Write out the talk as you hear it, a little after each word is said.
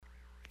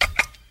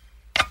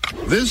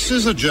This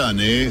is a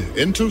journey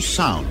into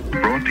sound.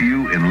 Brought to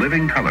you in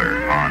living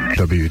color on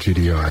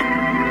WTDI.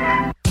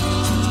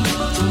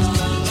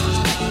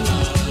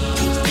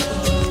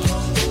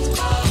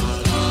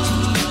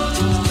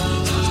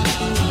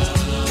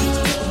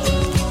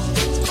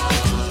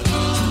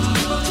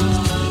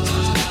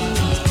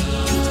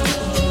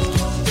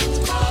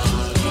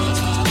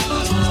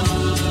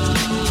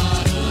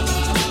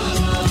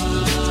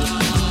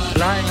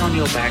 Lying on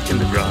your back in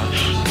the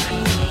grass,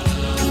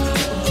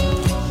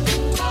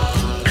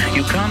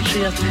 you can't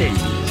see a thing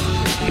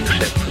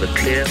except for the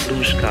clear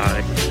blue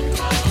sky,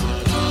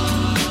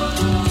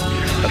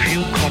 a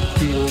few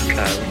cotton wool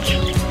clouds,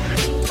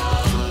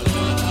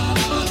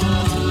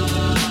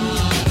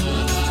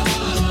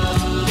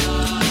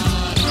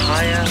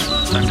 higher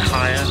and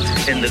higher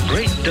in the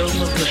great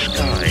dome of the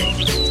sky,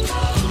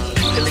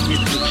 filling it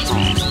with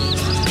song.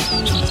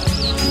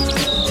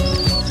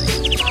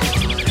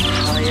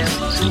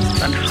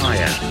 And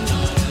higher,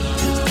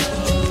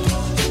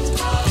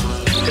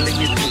 filling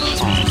it with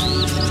song.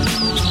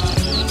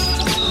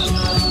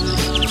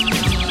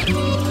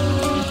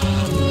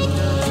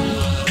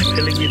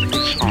 Filling it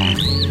with song.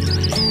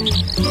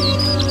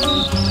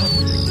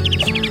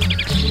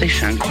 They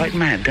sound quite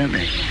mad, don't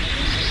they?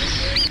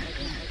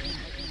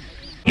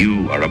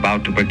 You are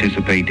about to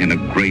participate in a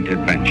great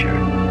adventure.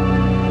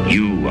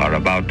 You are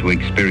about to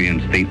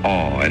experience the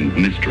awe and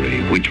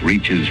mystery which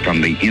reaches from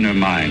the inner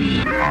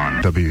mind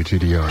on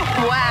WTDI.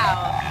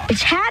 Wow.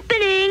 It's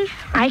happening.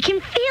 I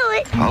can feel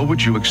it. How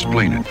would you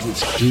explain it?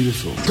 It's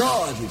beautiful.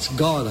 God, it's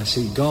God. I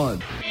see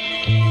God.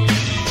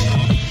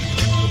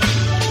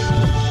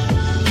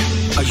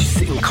 Are you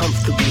sitting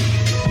comfortably?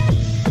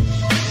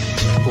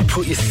 Well,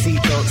 put your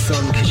seatbelts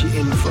on because you're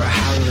in for a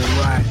harrowing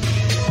ride.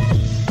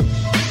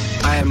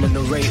 I am the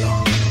narrator.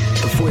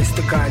 The voice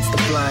that guides the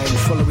blind,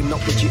 following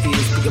up with your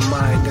ears to your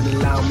mind, and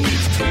allow me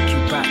to take you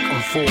back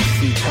on force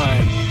through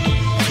time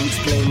to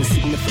explain the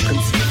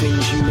significance of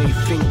things you may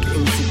think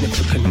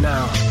insignificant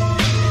now,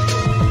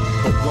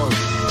 but won't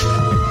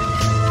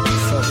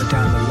further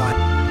down the line.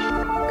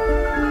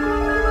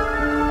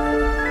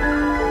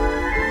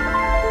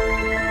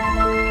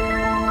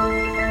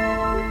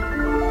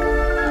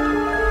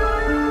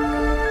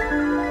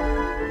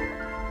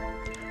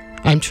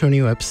 I'm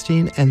Tony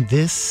Epstein, and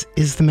this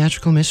is the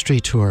Magical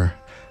Mystery Tour,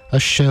 a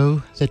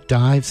show that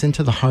dives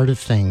into the heart of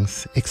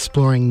things,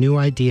 exploring new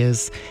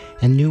ideas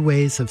and new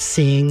ways of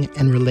seeing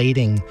and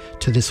relating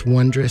to this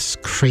wondrous,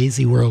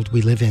 crazy world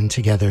we live in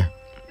together.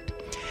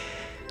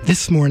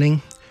 This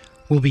morning,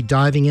 we'll be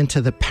diving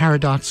into the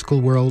paradoxical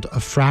world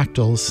of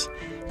fractals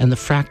and the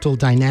fractal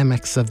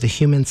dynamics of the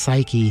human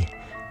psyche,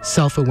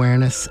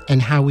 self-awareness,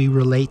 and how we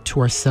relate to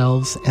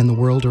ourselves and the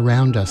world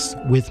around us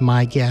with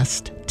my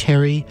guest,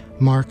 Terry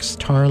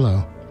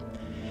Marks-Tarlow.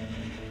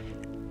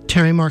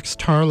 Terry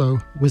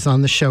Marks-Tarlow was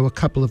on the show a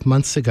couple of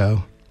months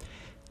ago.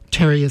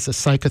 Terry is a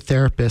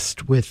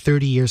psychotherapist with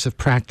 30 years of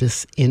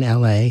practice in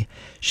LA.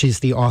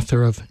 She's the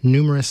author of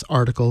numerous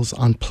articles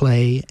on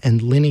play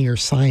and linear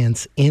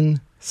science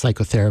in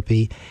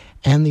psychotherapy,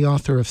 and the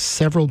author of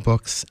several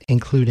books,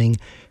 including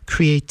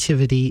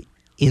Creativity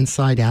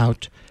Inside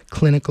Out,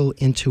 Clinical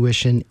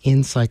Intuition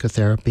in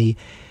Psychotherapy,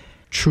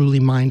 Truly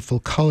Mindful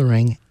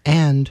Coloring,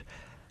 and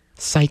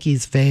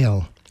Psyche's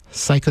Veil,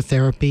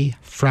 Psychotherapy,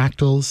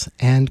 Fractals,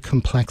 and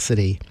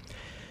Complexity.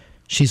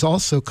 She's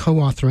also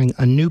co-authoring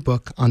a new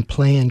book on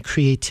play and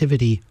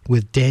creativity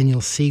with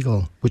Daniel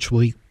Siegel, which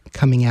will be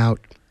coming out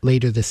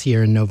later this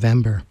year in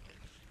November.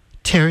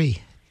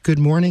 Terry, good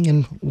morning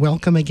and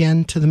welcome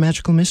again to the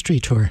Magical Mystery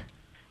Tour.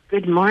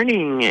 Good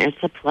morning.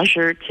 It's a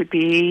pleasure to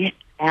be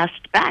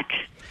asked back.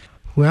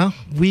 Well,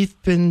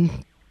 we've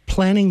been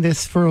planning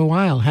this for a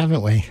while,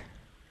 haven't we?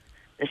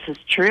 This is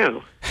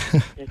true.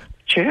 It's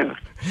true.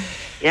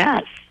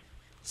 Yes.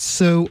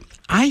 So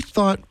I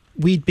thought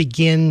we'd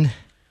begin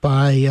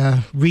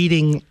by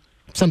reading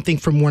something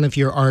from one of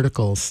your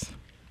articles.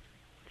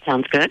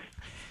 Sounds good.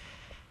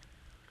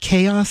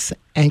 Chaos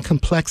and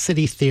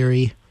complexity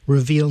theory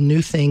reveal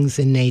new things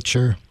in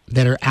nature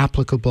that are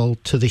applicable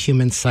to the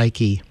human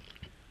psyche.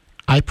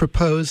 I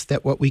propose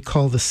that what we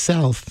call the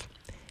self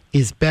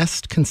is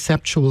best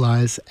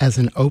conceptualized as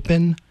an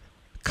open,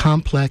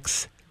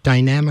 complex,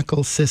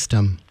 dynamical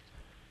system.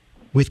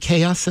 With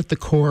chaos at the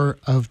core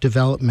of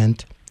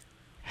development,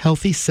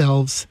 healthy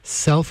selves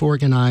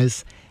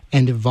self-organize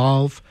and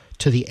evolve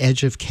to the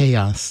edge of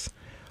chaos,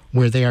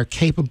 where they are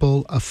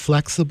capable of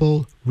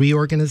flexible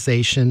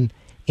reorganization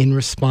in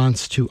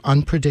response to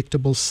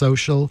unpredictable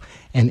social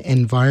and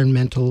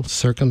environmental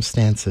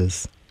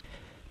circumstances.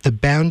 The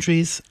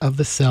boundaries of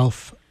the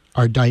self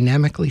are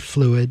dynamically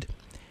fluid,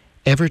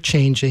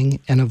 ever-changing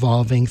and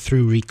evolving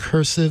through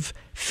recursive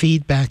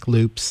feedback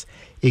loops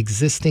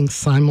existing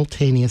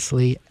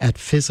simultaneously at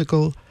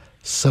physical,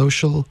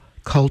 social,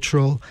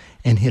 cultural,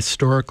 and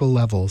historical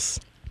levels.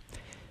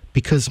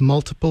 Because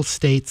multiple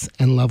states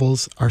and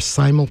levels are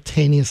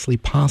simultaneously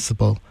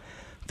possible,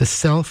 the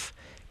self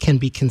can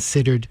be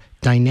considered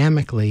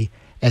dynamically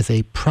as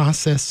a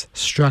process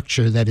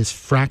structure that is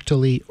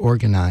fractally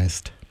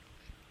organized.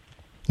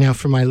 Now,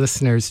 for my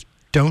listeners,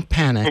 Don't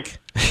panic.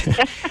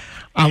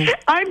 I'm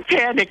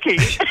panicking.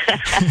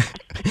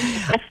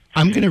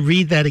 I'm going to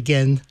read that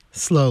again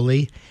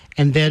slowly,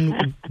 and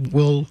then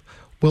we'll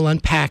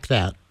unpack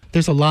that.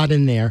 There's a lot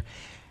in there,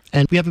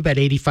 and we have about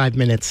 85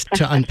 minutes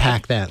to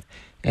unpack that.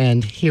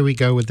 And here we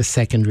go with the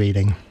second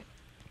reading.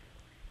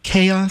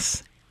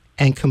 Chaos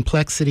and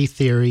complexity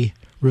theory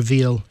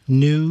reveal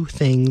new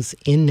things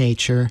in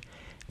nature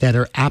that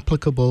are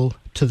applicable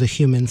to the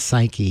human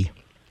psyche.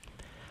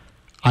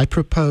 I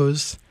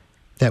propose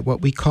that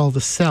what we call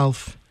the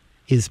self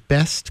is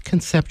best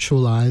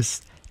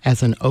conceptualized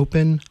as an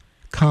open,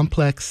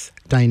 complex,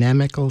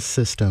 dynamical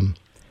system.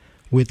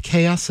 With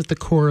chaos at the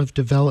core of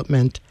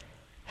development,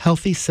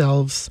 healthy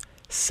selves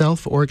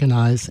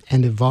self-organize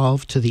and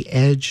evolve to the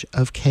edge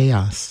of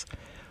chaos,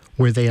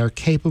 where they are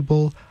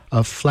capable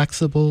of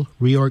flexible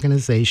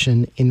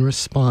reorganization in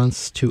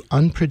response to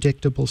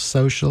unpredictable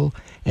social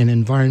and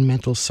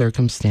environmental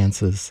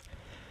circumstances.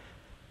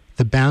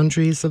 The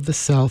boundaries of the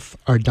self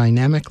are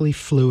dynamically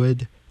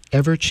fluid,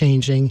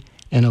 ever-changing,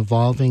 and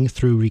evolving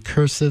through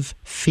recursive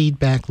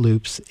feedback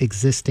loops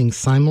existing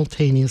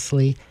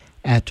simultaneously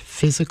at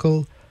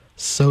physical,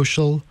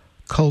 social,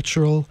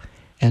 cultural,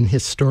 and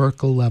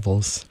historical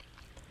levels.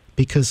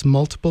 Because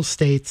multiple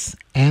states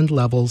and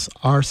levels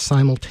are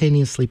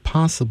simultaneously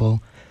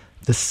possible,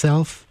 the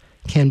self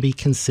can be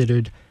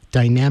considered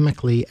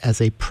dynamically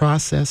as a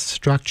process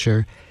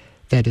structure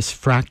that is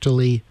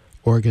fractally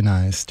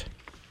organized.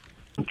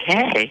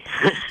 Okay.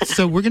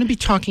 So we're going to be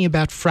talking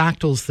about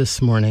fractals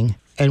this morning,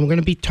 and we're going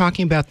to be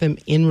talking about them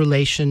in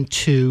relation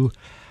to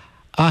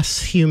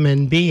us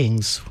human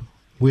beings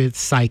with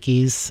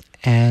psyches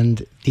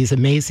and these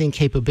amazing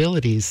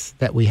capabilities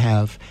that we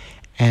have,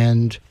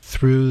 and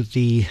through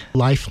the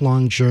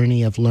lifelong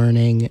journey of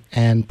learning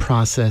and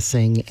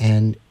processing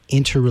and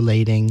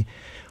interrelating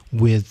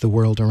with the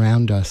world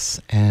around us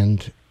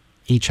and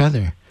each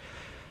other.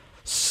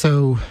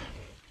 So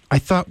I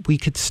thought we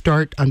could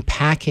start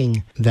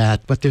unpacking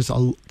that, but there's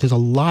a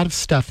lot of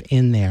stuff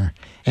in there,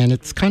 and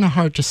it's kind of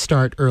hard to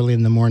start early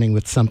in the morning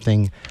with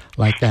something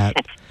like that.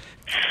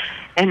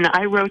 And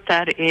I wrote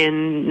that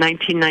in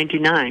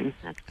 1999.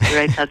 That's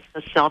right. That's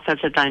the self as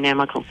a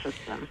dynamical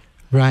system.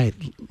 Right.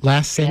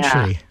 Last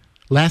century. Yeah.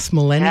 Last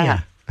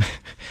millennia. Yeah.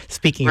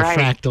 Speaking of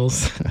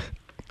fractals.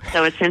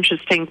 So it's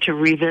interesting to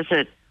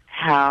revisit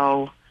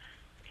how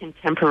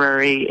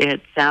contemporary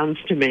it sounds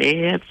to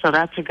me. So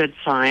that's a good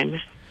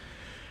sign.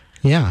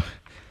 Yeah.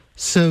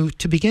 So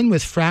to begin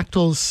with,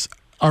 fractals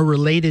are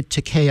related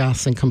to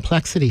chaos and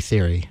complexity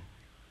theory.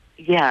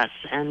 Yes,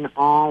 and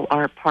all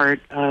are part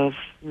of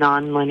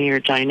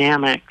nonlinear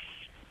dynamics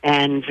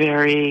and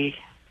very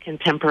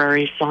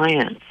contemporary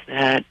science.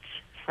 That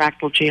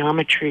fractal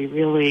geometry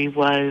really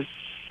was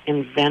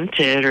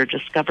invented or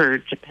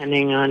discovered,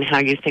 depending on how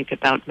you think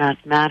about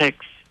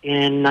mathematics,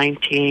 in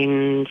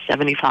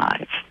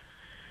 1975.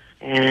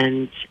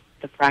 And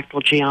the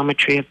fractal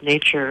geometry of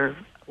nature,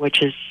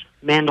 which is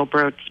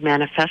Mandelbrot's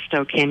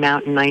manifesto, came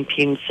out in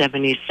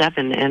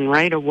 1977, and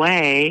right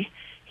away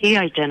he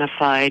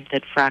identified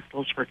that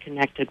fractals were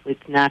connected with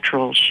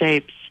natural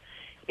shapes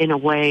in a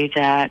way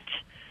that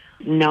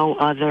no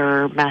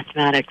other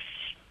mathematics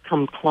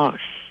come close.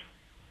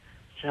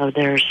 So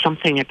there's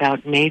something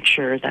about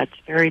nature that's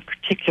very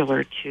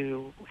particular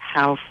to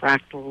how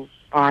fractals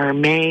are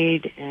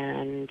made,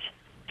 and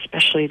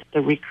especially the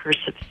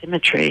recursive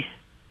symmetry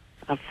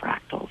of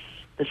fractals,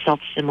 the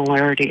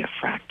self-similarity of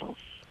fractals.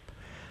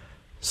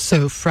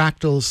 So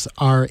fractals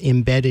are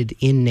embedded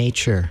in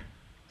nature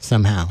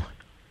somehow.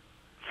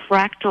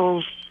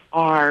 Fractals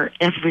are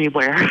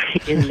everywhere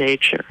in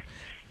nature.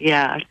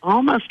 Yeah,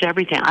 almost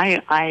everything.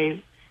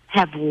 I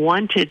have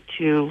wanted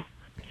to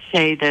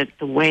say that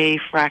the way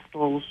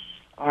fractals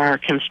are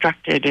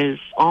constructed is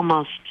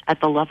almost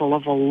at the level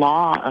of a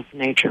law of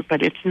nature,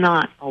 but it's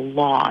not a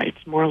law.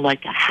 It's more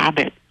like a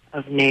habit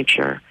of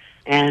nature.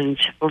 And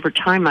over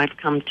time, I've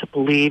come to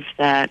believe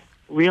that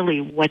really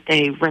what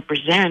they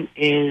represent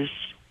is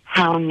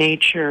how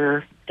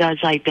nature does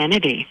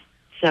identity.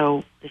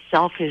 So the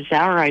self is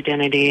our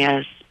identity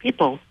as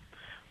people,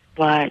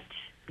 but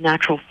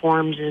natural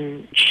forms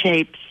and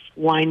shapes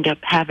wind up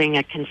having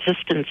a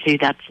consistency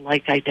that's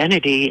like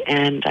identity,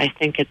 and I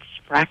think it's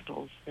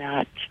fractals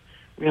that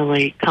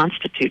really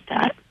constitute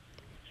that.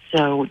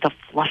 So the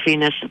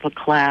fluffiness of a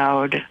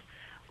cloud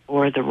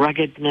or the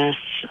ruggedness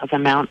of a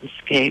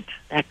mountainscape,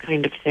 that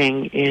kind of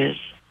thing is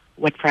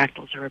what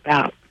fractals are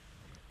about.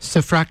 So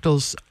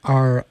fractals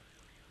are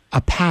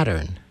a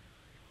pattern.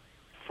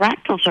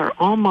 Fractals are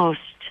almost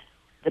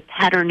the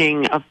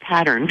patterning of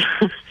pattern.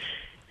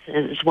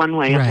 Is one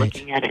way of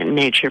looking at it in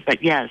nature,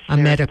 but yes,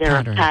 they're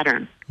a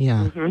pattern.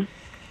 Yeah. Mm-hmm.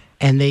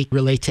 And they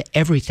relate to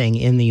everything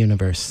in the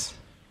universe.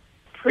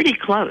 Pretty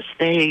close.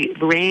 They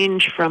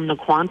range from the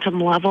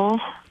quantum level,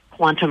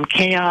 quantum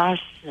chaos,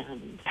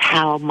 and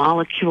how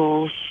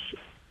molecules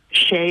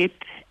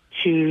shape,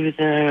 to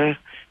the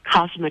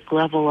cosmic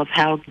level of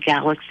how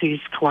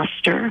galaxies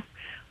cluster,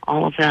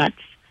 all of that,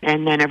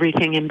 and then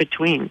everything in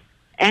between.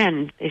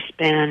 And they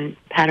span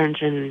patterns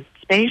in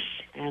space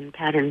and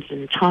patterns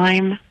in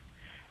time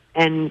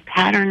and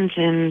patterns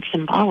in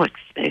symbolic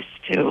space,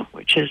 too,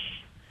 which is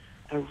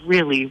a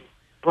really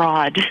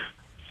broad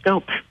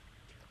scope.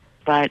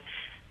 But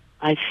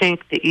I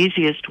think the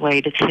easiest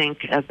way to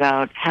think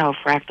about how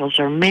fractals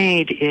are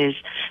made is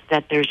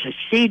that there's a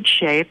seed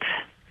shape,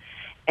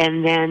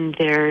 and then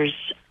there's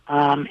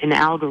an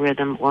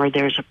algorithm, or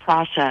there's a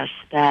process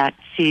that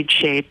seed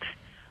shape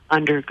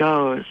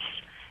undergoes.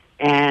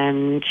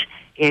 And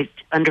it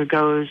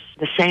undergoes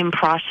the same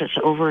process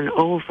over and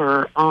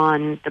over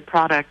on the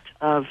product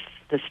of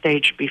the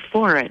stage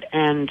before it.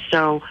 And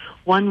so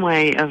one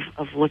way of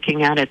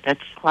looking at it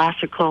that's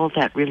classical,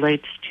 that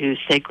relates to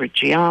sacred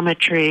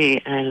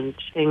geometry and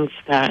things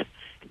that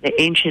the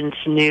ancients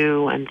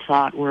knew and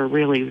thought were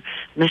really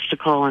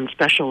mystical and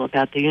special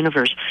about the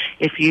universe.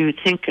 If you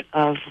think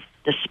of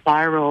the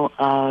spiral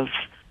of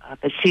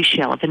a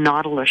seashell, of a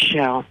nautilus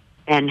shell,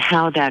 and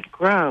how that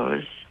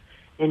grows,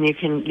 then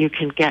you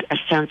can get a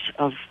sense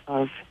of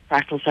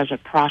fractals as a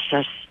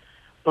process,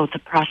 both a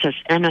process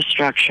and a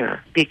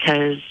structure,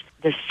 because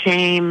the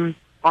same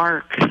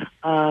arc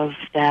of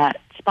that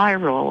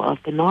spiral of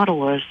the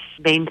nautilus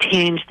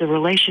maintains the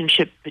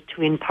relationship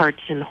between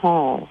parts and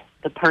whole,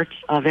 the parts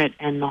of it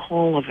and the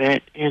whole of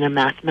it, in a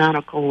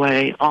mathematical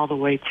way all the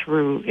way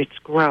through its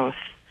growth.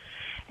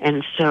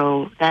 And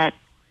so that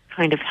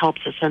kind of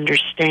helps us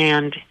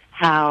understand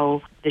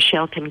how the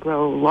shell can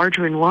grow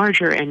larger and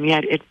larger, and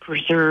yet it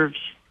preserves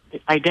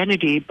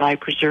identity by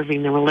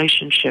preserving the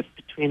relationship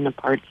between the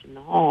parts and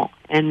the whole.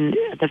 And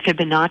the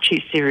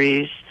Fibonacci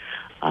series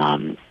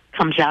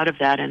comes out of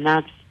that, and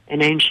that's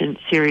an ancient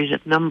series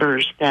of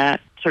numbers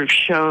that sort of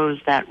shows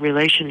that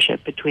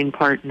relationship between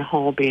part and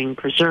whole being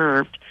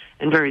preserved.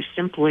 And very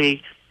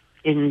simply,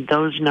 in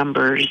those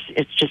numbers,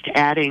 it's just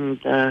adding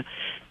the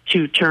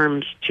two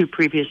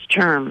previous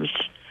terms.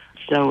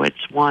 So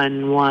it's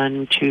 1,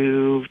 1,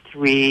 2,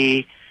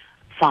 3,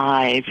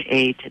 5,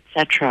 8,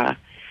 etc.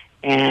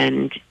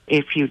 And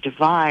if you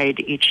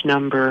divide each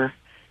number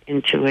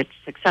into its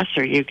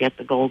successor, you get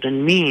the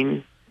golden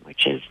mean,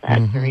 which is that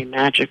very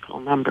magical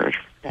number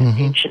that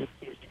ancients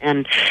used.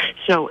 And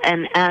so,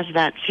 and as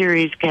that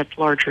series gets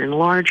larger and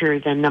larger,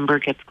 the number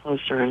gets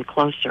closer and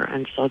closer.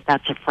 And so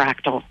that's a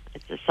fractal.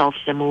 It's a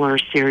self-similar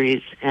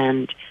series,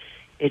 and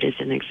it is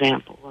an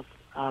example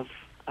of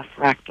a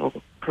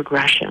fractal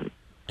progression.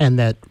 And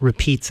that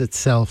repeats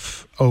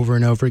itself over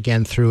and over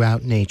again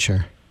throughout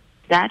nature.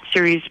 That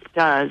series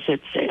does.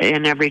 It's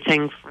in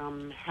everything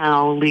from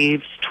how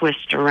leaves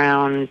twist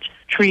around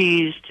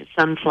trees to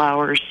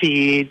sunflower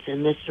seeds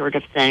and this sort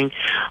of thing.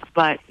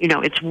 But,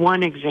 it's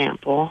one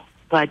example,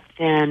 but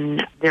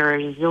then there are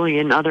a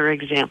zillion other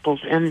examples.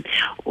 And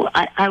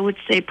I would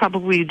say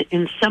probably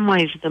in some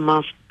ways the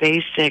most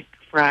basic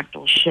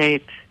fractal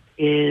shape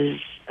is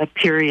a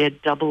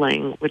period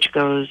doubling, which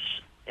goes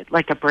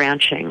like a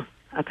branching,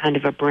 a kind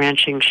of a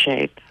branching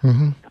shape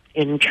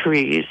in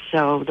trees.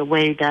 So the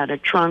way that a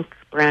trunk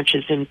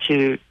branches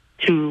into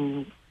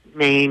two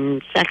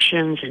main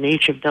sections, and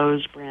each of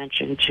those branch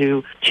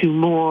into two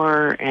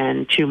more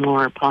and two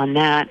more upon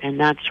that, and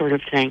that sort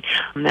of thing.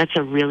 That's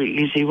a really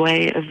easy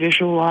way of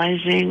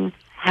visualizing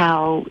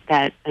how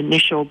that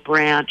initial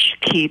branch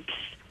keeps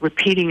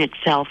repeating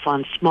itself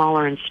on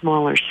smaller and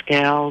smaller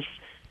scales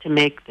to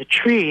make the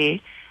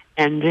tree.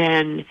 And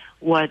then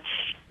what's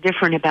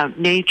different about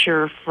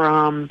nature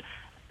from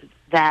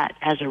that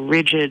as a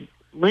rigid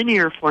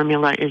linear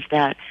formula is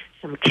that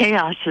some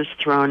chaos is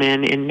thrown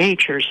in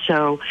nature,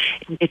 so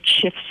it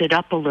shifts it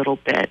up a little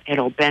bit.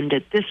 It'll bend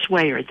it this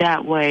way or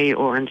that way,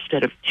 or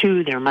instead of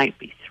 2, there might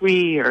be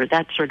 3, or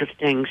that sort of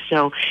thing.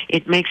 So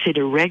it makes it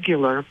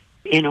irregular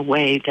in a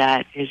way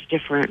that is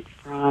different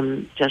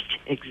from just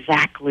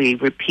exactly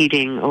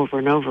repeating over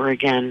and over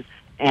again,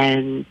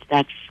 and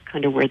that's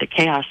kind of where the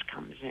chaos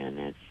comes in.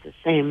 It's the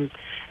same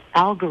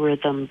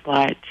algorithm,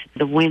 but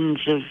the winds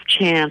of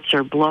chance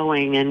are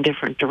blowing in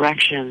different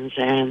directions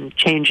and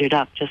change it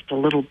up just a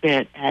little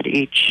bit at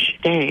each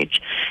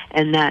stage.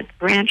 And that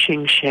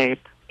branching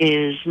shape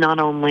is not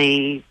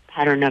only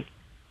pattern of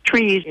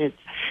trees, it's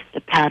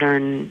the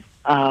pattern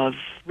of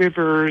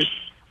rivers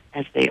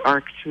as they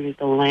arc through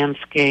the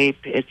landscape.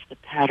 It's the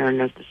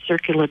pattern of the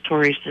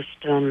circulatory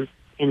system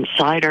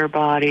inside our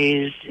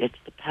bodies. It's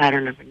the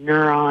pattern of a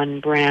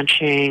neuron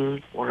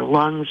branching or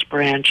lungs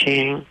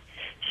branching.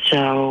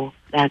 So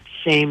that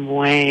same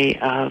way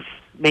of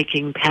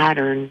making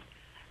pattern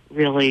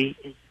really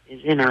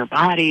is in our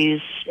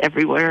bodies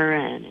everywhere,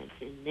 and it's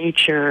in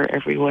nature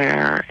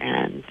everywhere.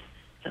 And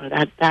so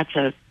that's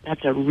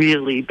a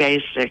really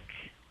basic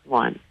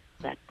one,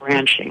 that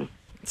branching.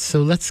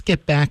 So let's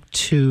get back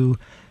to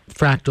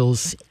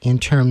fractals in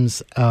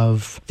terms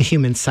of the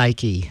human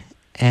psyche,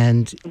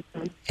 and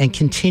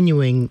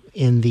continuing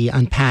in the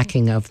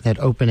unpacking of that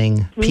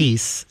opening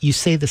piece. You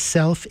say the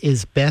self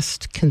is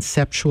best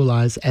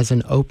conceptualized as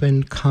an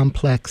open,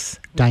 complex,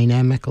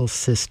 dynamical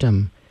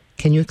system.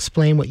 Can you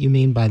explain what you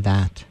mean by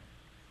that?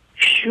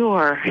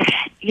 Sure.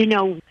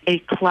 A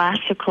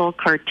classical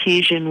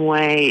Cartesian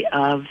way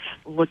of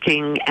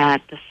looking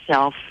at the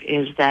self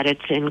is that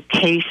it's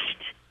encased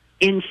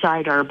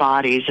inside our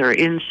bodies or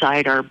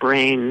inside our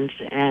brains,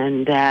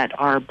 and that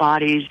our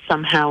bodies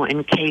somehow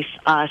encase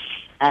us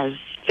as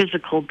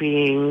physical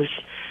beings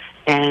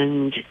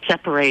and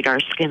separate, our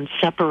skin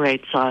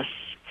separates us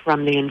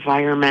from the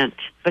environment.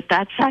 But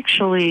that's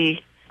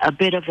actually a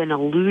bit of an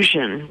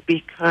illusion,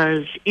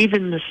 because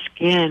even the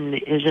skin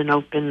is an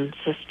open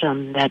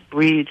system that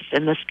breathes,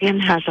 and the skin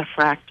has a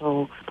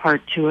fractal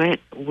part to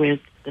it with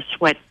the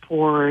sweat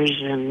pores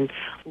and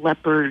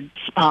leopard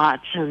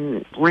spots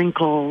and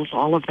wrinkles.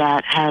 All of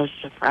that has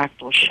a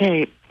fractal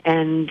shape.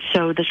 And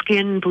so the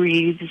skin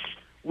breathes,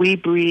 we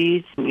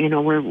breathe.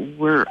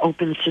 We're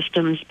open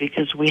systems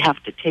because we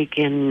have to take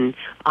in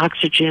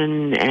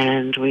oxygen,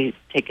 and we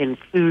take in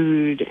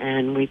food,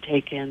 and we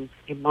take in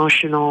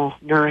emotional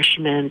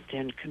nourishment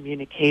and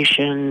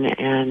communication.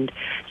 And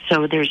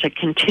so there's a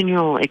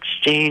continual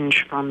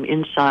exchange from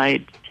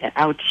inside to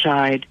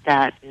outside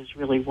that is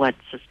really what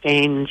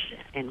sustains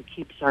and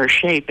keeps our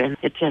shape. And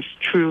it's as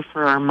true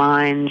for our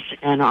minds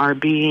and our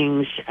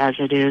beings as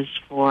it is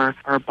for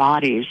our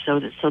bodies. So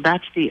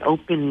that's the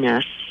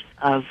openness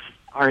of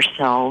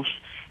ourselves.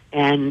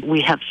 And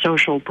we have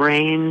social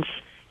brains,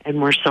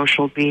 and we're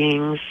social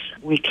beings.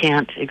 We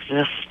can't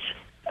exist.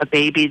 A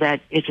baby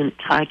that isn't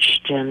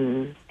touched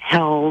and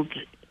held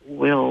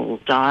will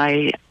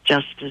die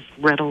just as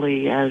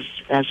readily as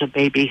a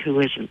baby who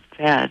isn't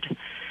fed.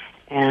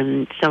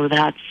 And so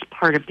that's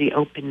part of the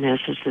openness,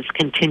 is this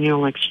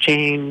continual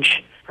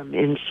exchange from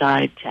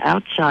inside to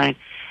outside.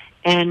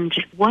 And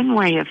one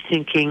way of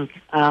thinking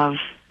of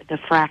the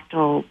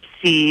fractal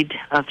seed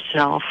of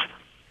self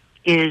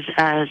is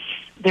as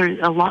there's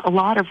a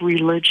lot of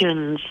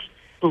religions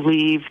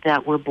believe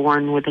that we're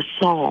born with a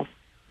soul,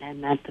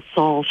 and that the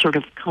soul sort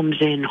of comes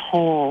in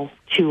whole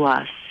to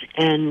us.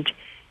 And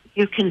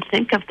you can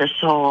think of the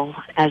soul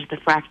as the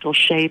fractal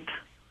shape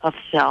of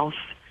self,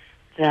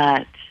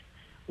 that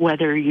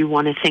whether you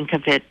want to think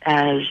of it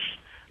as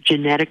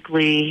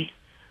genetically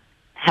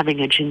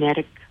having a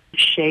genetic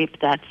shape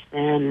that's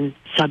then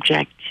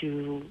subject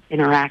to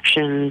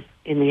interaction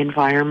in the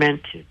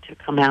environment to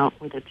come out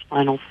with its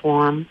final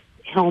form.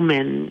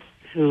 Hillman,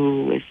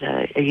 who is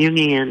a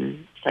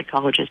Jungian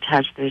psychologist,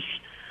 has this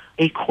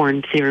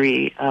acorn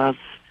theory of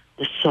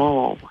the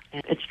soul.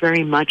 And it's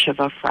very much of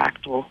a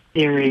fractal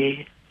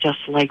theory, just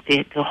like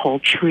the whole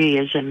tree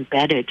is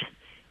embedded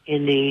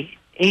in the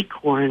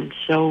acorn,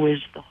 so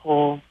is the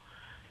whole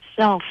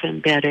self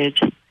embedded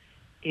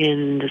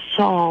in the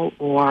soul,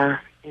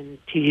 or,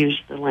 to use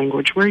the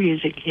language we're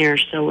using here,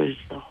 so is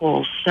the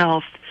whole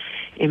self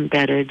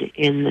embedded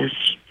in this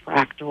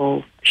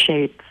fractal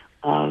shape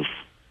of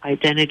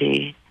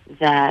identity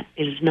that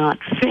is not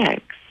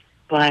fixed,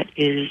 but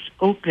is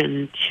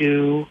open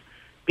to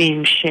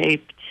being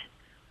shaped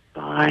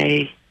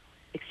by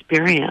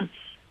experience.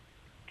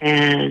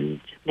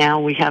 And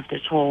now we have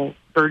this whole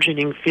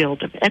burgeoning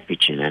field of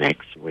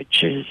epigenetics,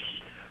 which is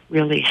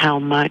really how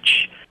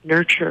much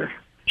nurture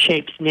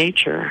shapes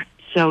nature.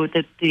 So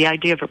that the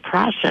idea of a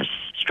process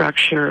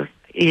structure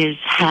is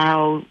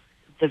how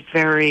the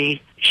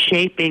very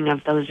shaping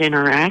of those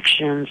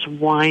interactions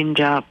wind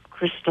up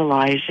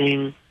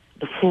crystallizing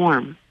the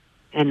form.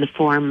 And the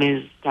form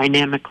is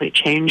dynamically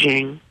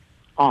changing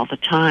all the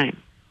time.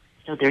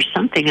 So there's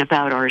something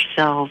about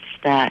ourselves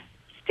that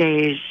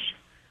stays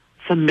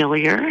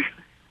familiar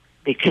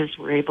because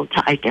we're able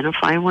to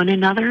identify one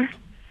another.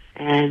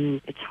 And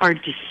it's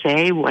hard to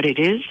say what it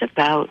is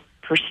about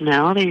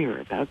personality or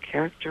about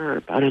character or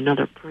about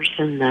another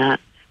person that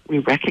we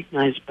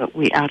recognize, but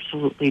we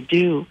absolutely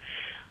do.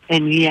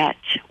 And yet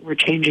we're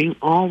changing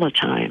all the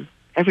time.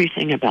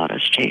 Everything about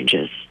us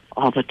changes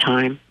all the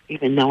time,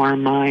 even though our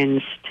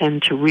minds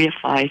tend to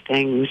reify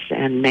things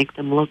and make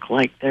them look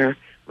like they're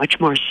much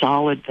more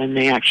solid than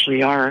they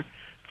actually are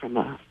from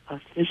a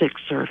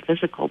physics or a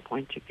physical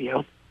point of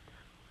view.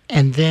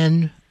 And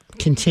then,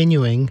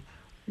 continuing,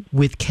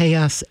 with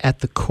chaos at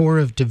the core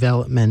of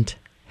development,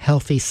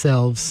 healthy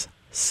selves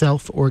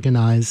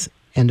self-organize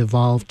and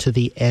evolve to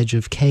the edge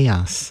of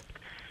chaos.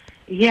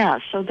 Yeah,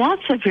 so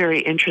that's a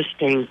very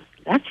interesting,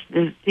 that's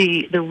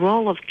the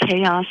role of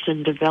chaos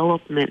in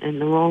development,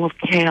 and the role of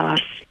chaos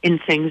in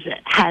things.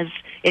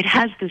 It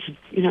has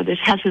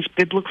this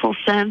biblical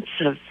sense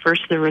of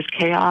first there was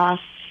chaos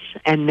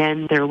and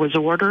then there was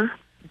order.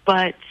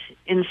 But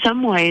in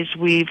some ways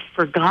we've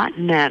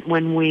forgotten that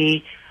when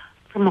we,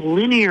 from a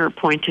linear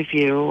point of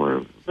view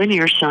or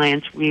linear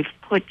science, we've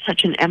put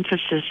such an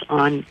emphasis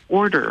on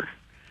order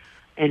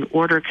and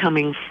order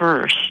coming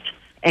first,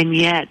 and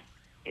yet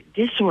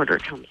disorder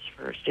comes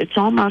first. It's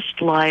almost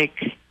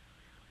like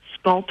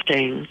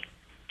sculpting,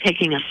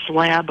 taking a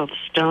slab of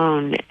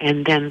stone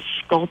and then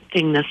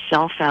sculpting the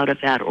self out of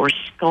that, or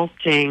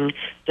sculpting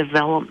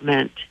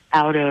development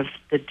out of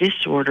the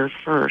disorder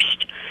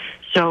first.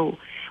 So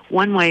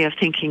one way of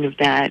thinking of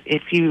that,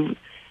 if you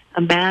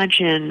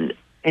imagine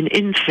an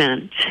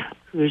infant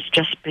who's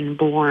just been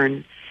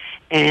born,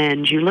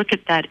 and you look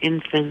at that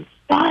infant's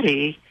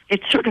body, it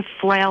sort of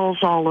flails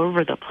all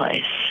over the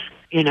place.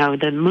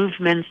 The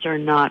movements are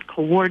not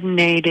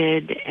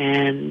coordinated,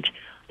 and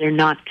They're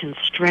not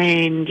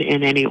constrained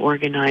in any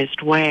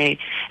organized way.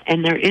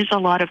 And there is a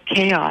lot of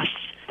chaos.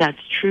 That's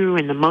true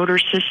in the motor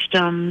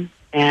system,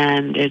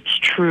 and it's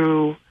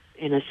true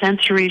in a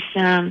sensory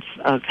sense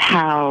of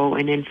how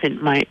an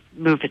infant might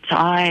move its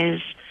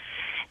eyes.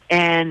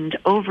 And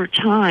over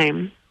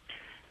time,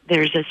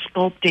 there's a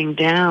sculpting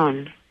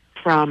down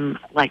from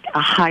like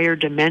a higher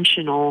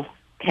dimensional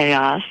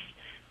chaos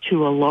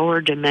to a lower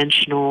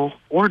dimensional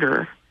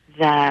order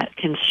that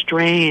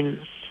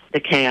constrains the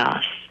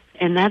chaos.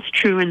 And that's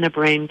true in the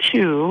brain,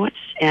 too.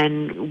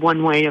 And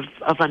one way of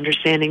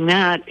understanding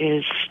that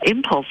is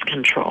impulse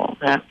control,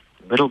 that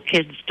little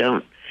kids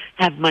don't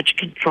have much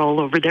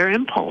control over their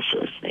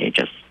impulses. They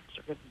just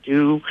sort of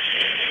do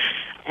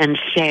and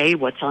say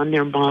what's on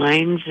their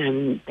minds,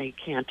 and they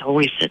can't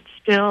always sit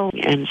still.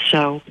 And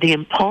so the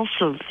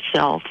impulsive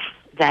self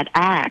that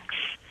acts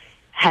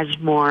has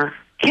more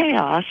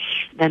chaos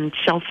than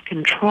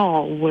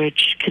self-control,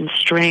 which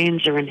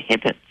constrains or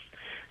inhibits.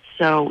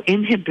 So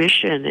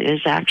inhibition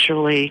is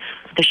actually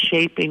the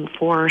shaping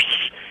force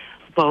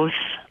both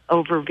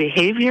over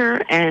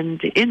behavior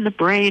and in the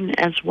brain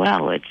as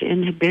well. It's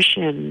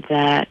inhibition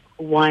that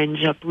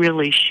winds up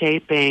really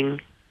shaping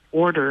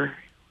order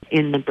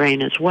in the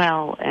brain as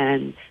well.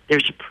 And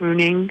there's a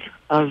pruning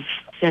of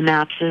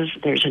synapses.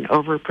 There's an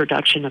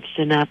overproduction of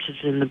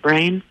synapses in the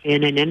brain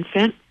in an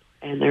infant.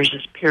 And there's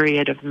this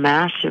period of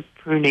massive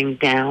pruning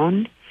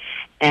down.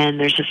 And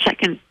there's a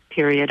second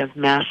period of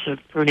massive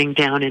pruning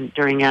down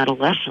during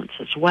adolescence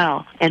as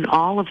well. And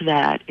all of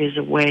that is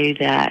a way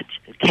that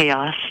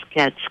chaos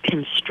gets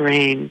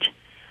constrained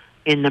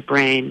in the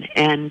brain.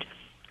 And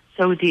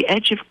so the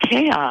edge of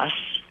chaos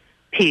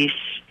piece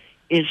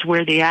is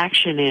where the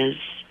action is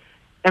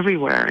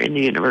everywhere in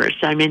the universe.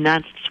 I mean,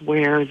 that's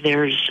where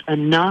there's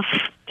enough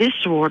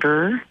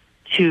disorder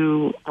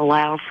to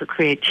allow for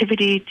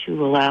creativity,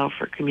 to allow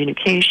for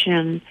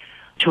communication,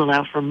 to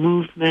allow for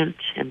movement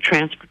and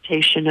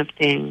transportation of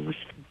things.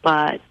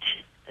 But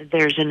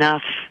there's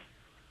enough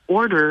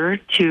order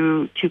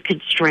to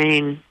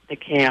constrain the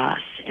chaos.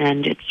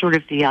 And it's sort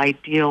of the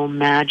ideal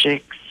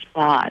magic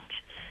spot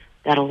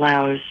that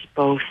allows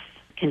both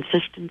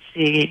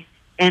consistency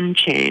and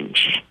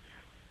change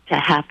to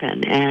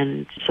happen.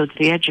 And so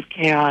the edge of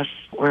chaos,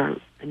 or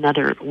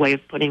another way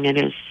of putting it,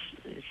 is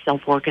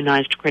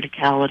self-organized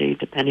criticality,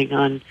 depending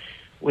on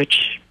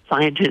which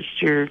scientist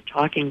you're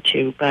talking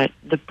to. But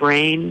the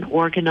brain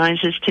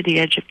organizes to the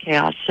edge of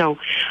chaos. So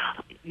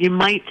you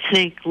might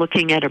think,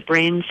 looking at a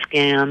brain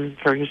scan,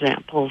 for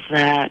example,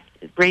 that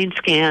brain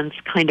scans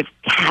kind of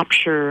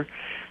capture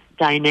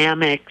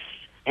dynamics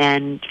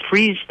and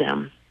freeze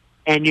them.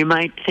 And you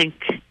might think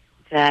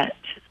that,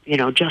 you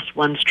know, just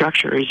one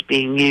structure is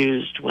being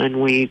used when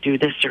we do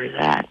this or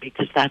that,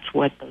 because that's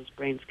what those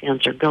brain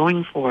scans are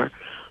going for.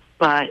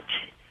 But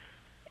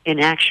in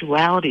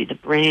actuality, the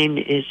brain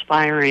is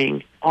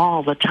firing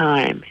all the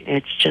time.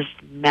 It's just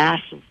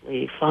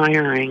massively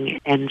firing.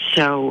 And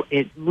so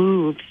it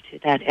moves to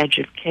that edge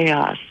of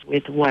chaos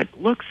with what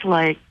looks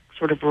like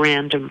sort of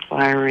random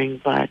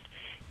firing, but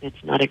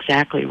it's not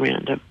exactly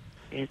random.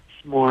 It's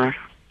more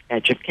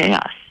edge of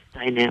chaos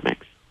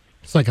dynamics.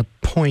 It's like a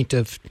point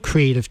of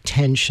creative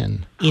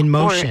tension in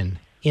motion,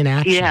 in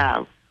action.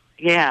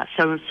 Yeah.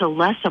 So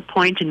less a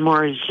point and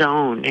more a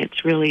zone.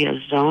 It's really a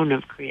zone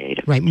of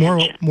creative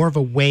tension. More of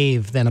a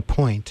wave than a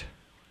point.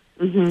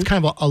 Mm-hmm. It's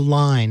kind of a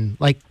line.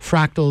 Like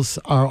fractals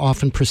are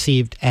often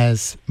perceived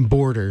as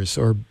borders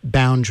or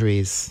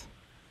boundaries.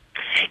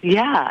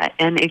 Yeah,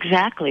 and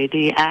exactly.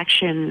 The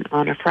action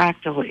on a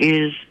fractal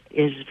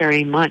is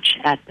very much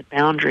at the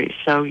boundary.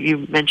 So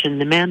you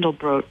mentioned the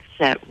Mandelbrot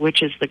set,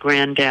 which is the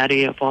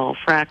granddaddy of all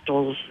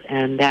fractals,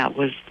 and that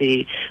was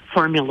the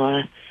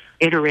formula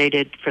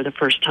iterated for the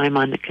first time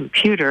on the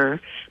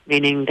computer,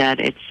 meaning that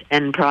its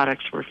end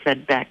products were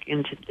fed back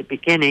into the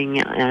beginning,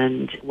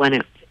 and when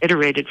it's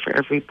iterated for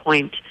every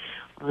point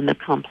on the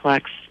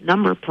complex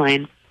number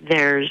plane,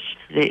 there's,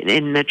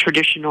 in the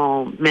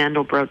traditional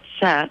Mandelbrot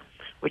set,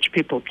 which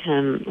people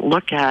can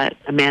look at,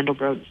 a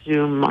Mandelbrot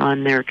Zoom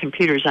on their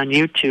computers on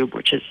YouTube,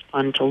 which is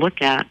fun to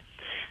look at.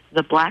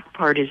 The black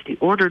part is the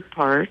ordered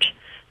part.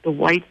 The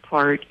white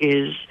part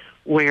is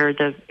where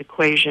the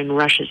equation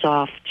rushes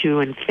off to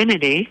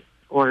infinity,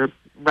 or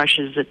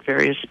rushes at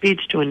various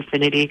speeds to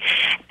infinity,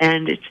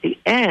 and it's the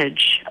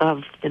edge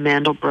of the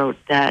Mandelbrot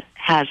that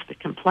has the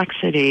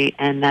complexity,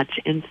 and that's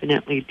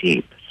infinitely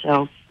deep.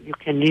 So you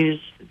can use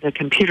the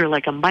computer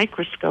like a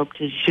microscope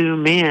to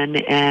zoom in,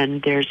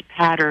 and there's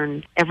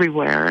pattern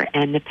everywhere,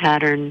 and the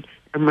pattern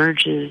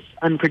emerges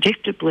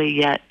unpredictably,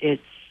 yet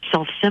it's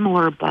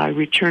self-similar by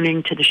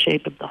returning to the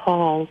shape of the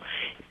whole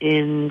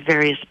in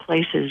various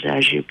places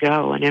as you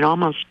go. And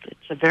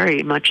it's a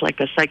very much like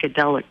a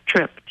psychedelic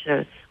trip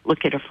to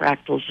look at a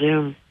fractal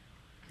zoom.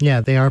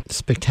 Yeah, they are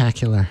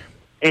spectacular.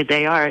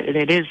 They are.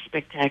 It is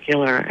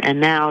spectacular. And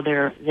now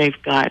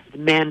they've got the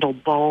Mandel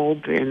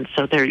bulb, and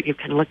so you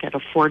can look at a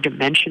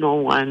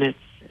four-dimensional one. It's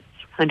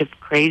kind of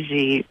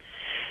crazy.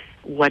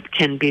 what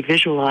can be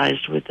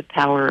visualized with the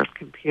power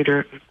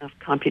of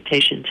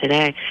computation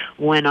today.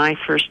 When I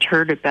first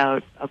heard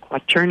about a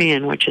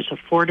quaternion, which is a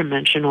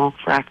four-dimensional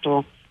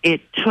fractal,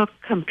 it took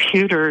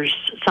computers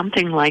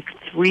something like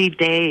 3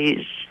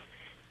 days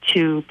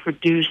to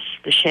produce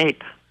the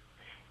shape.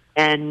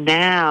 And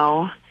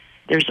now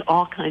there's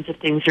all kinds of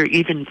things, or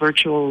even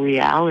virtual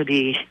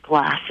reality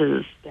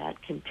glasses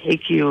that can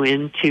take you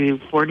into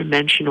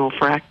four-dimensional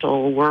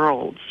fractal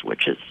worlds,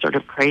 which is sort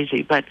of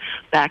crazy. But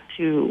back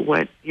to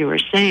what you were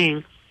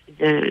saying,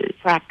 the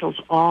fractals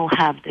all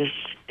have this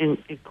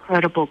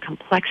incredible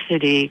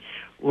complexity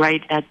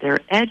right at their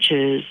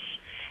edges.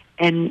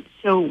 And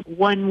so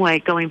one way,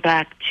 going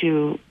back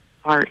to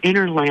our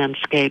inner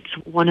landscapes,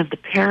 one of the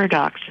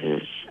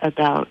paradoxes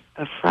about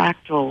a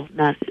fractal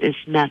that is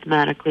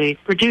mathematically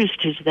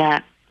produced is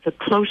that the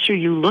closer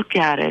you look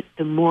at it,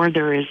 the more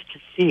there is to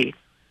see.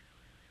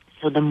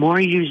 So the more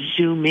you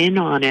zoom in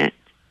on it,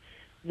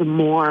 the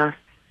more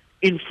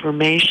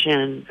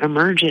information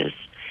emerges.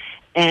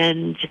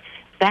 And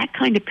that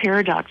kind of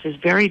paradox is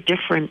very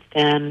different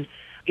than,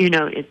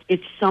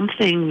 it's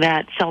something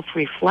that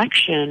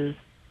self-reflection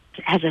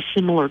has a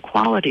similar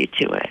quality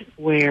to it,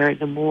 where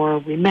the more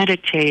we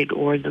meditate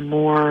or the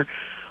more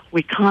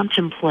we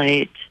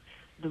contemplate,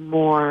 the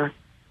more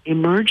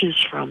emerges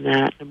from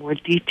that, the more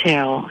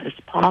detail is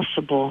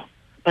possible.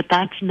 But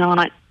that's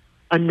not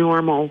a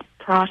normal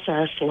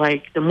process.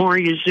 Like, the more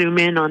you zoom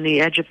in on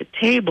the edge of a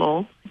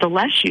table, the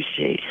less you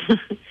see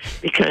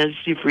because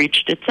you've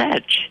reached its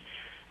edge.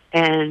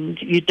 And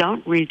you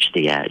don't reach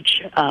the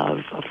edge of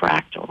a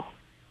fractal.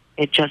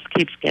 It just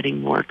keeps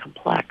getting more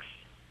complex.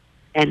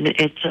 And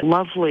it's a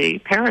lovely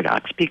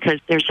paradox because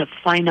there's a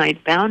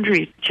finite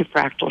boundary to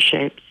fractal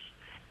shapes,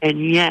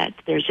 and yet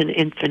there's an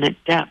infinite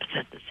depth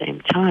at the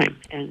same time.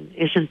 And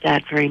isn't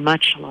that very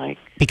much like...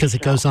 Because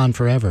it goes on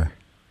forever.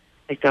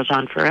 It goes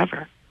on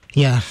forever.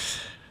 Yeah.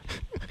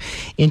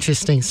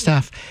 Interesting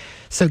stuff.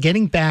 So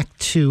getting back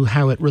to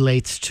how it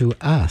relates to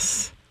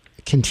us,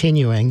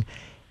 continuing,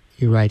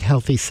 you write,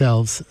 healthy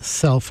selves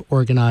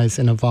self-organize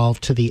and evolve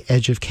to the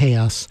edge of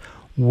chaos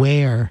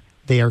where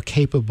they are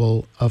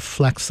capable of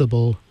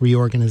flexible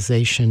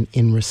reorganization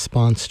in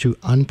response to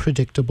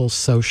unpredictable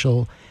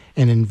social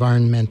and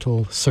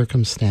environmental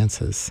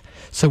circumstances.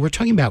 So we're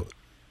talking about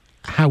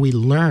how we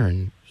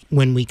learn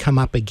when we come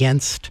up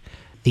against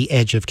the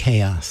edge of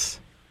chaos.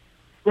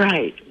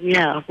 Right,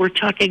 yeah. We're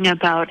talking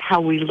about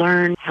how we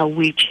learn, how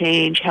we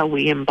change, how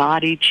we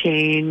embody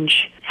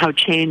change, how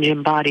change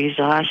embodies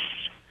us,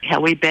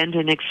 how we bend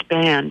and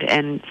expand.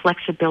 And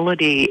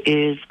flexibility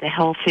is the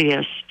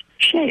healthiest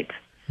shape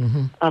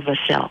of a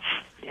self.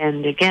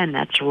 And again,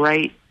 that's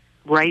right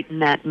in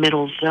that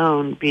middle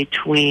zone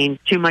between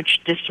too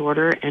much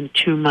disorder and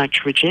too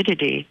much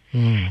rigidity.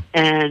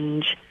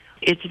 And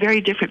it's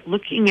very different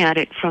looking at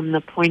it from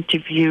the point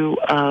of view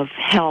of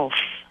health,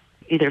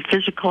 either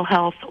physical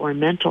health or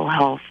mental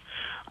health,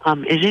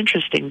 is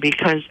interesting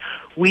because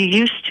we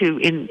used to,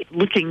 in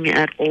looking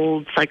at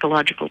old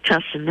psychological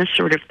tests and this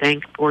sort of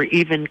thing, or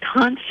even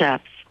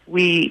concepts,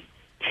 we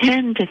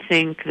tend to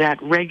think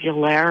that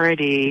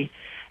regularity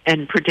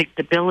and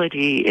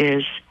predictability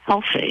is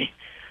healthy,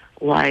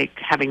 like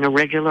having a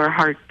regular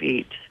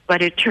heartbeat.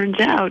 But it turns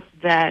out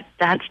that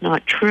that's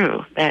not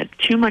true, that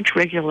too much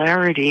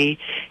regularity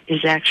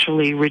is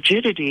actually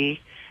rigidity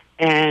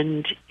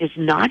and is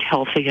not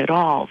healthy at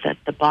all, that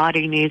the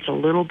body needs a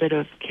little bit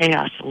of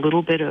chaos, a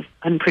little bit of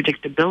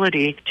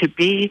unpredictability to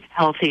be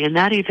healthy, and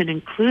that even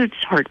includes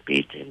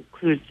heartbeat, it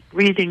includes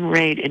breathing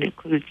rate, it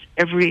includes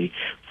every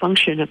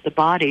function of the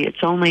body.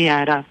 It's only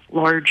at a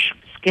large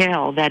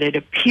scale that it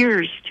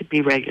appears to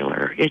be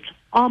regular. It's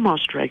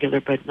almost regular,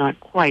 but not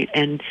quite.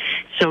 And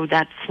so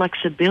that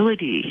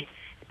flexibility,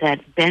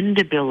 that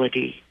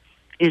bendability,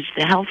 is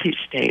the healthy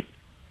state.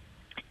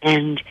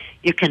 And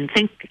you can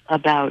think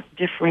about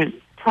different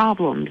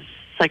problems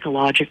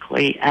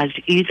psychologically as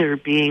either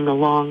being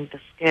along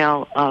the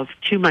scale of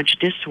too much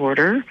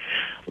disorder,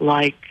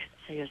 like,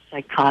 say, a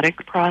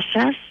psychotic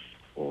process,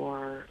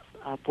 or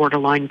a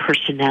borderline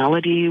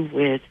personality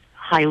with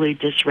highly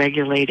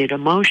dysregulated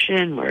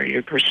emotion, where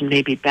your person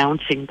may be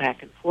bouncing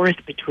back and forth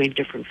between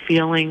different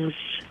feelings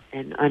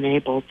and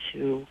unable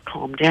to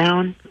calm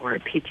down, or a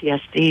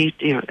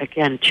PTSD,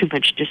 again, too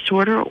much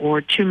disorder,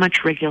 or too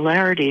much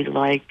regularity,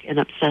 like an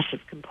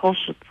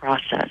obsessive-compulsive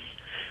process,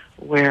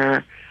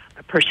 where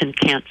a person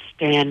can't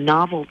stand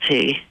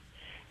novelty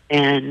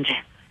and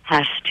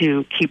has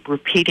to keep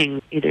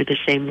repeating either the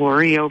same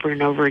worry over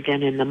and over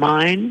again in the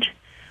mind,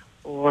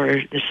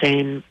 or the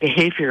same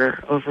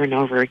behavior over and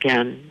over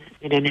again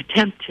in an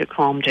attempt to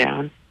calm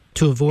down.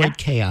 To avoid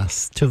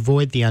chaos, to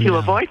avoid the unknown. To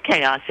avoid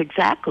chaos,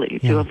 exactly,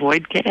 to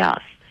avoid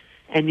chaos.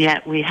 And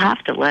yet we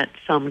have to let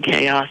some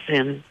chaos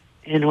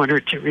in order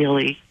to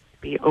really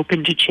be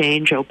open to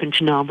change, open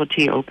to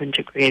novelty, open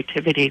to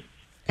creativity.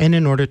 And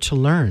in order to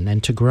learn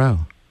and to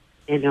grow.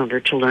 In order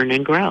to learn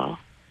and grow.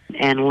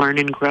 And learn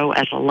and grow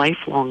as a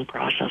lifelong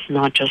process,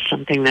 not just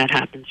something that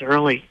happens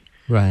early.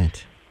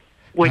 Right.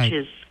 Which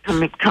is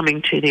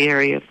coming to the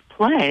area of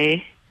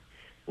play,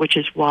 which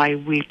is why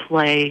we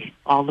play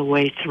all the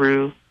way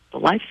through the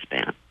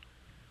lifespan.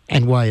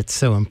 And why it's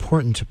so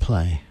important to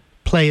play.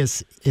 Play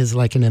is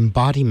like an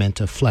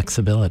embodiment of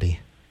flexibility.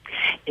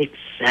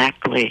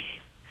 Exactly.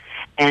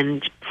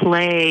 And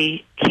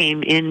play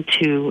came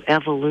into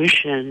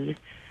evolution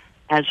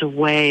as a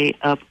way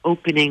of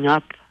opening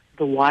up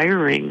the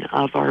wiring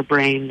of our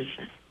brains,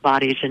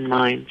 bodies, and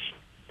minds.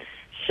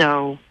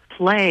 So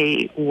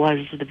play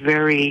was the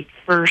very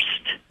first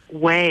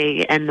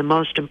way and the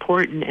most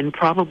important and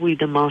probably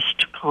the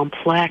most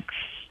complex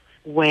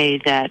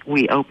way that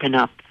we open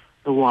up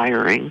the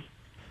wiring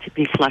to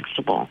be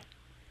flexible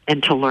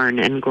and to learn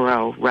and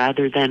grow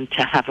rather than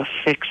to have a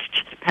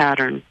fixed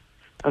pattern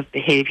of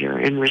behavior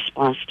in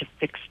response to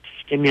fixed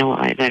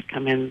stimuli that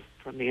come in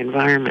from the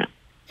environment.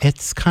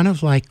 It's kind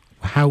of like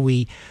how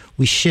we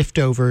shift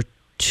over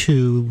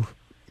to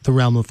the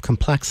realm of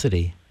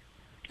complexity.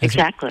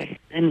 Exactly.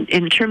 And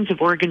in terms of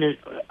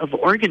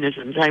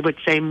organisms, I would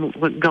say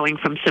going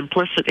from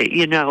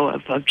simplicity,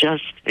 of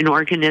just an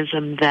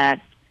organism that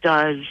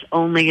does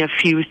only a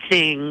few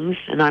things,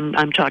 and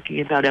I'm talking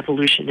about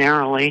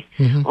evolutionarily,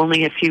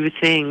 only a few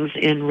things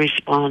in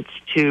response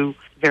to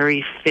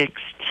very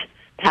fixed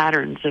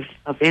patterns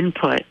of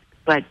input,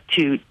 but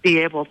to be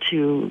able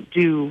to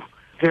do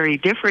very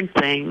different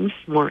things,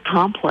 more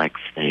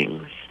complex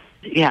things.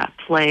 Yeah,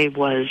 play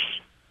was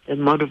the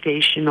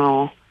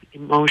motivational,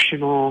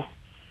 emotional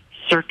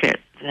circuit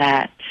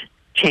that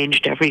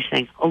changed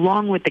everything,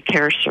 along with the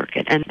care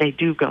circuit, and they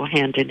do go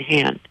hand in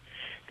hand,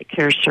 the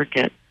care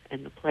circuit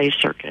and the play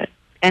circuit,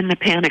 and the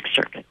panic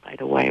circuit, by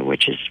the way,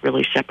 which is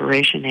really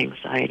separation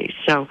anxiety.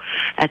 So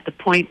at the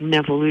point in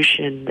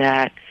evolution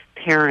that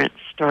parents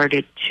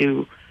started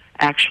to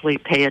actually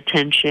pay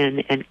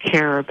attention and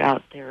care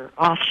about their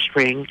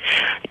offspring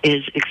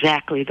is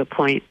exactly the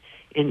point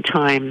in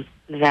time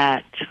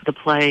that the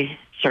play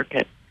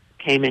circuit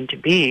came into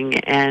being.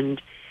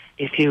 And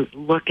if you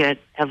look at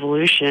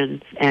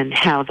evolution and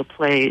how the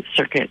play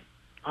circuit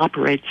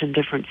operates in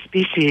different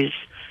species,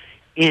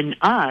 in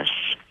us,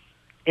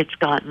 it's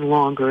gotten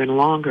longer and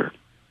longer.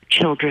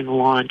 Children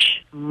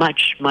launch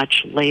much,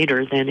 much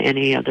later than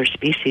any other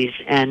species.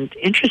 And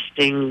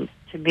interesting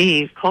to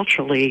me,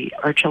 culturally,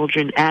 our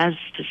children, as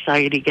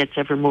society gets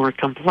ever more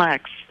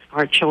complex,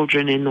 our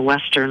children in the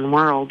Western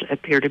world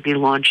appear to be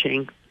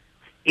launching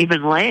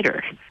even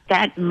later.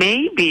 That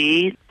may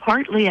be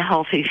partly a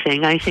healthy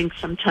thing. I think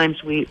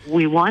sometimes we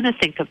want to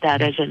think of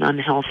that as an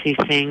unhealthy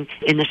thing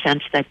in the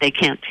sense that they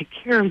can't take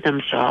care of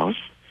themselves,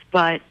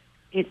 but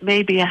it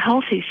may be a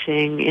healthy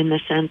thing in the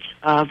sense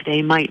of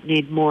they might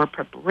need more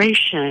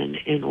preparation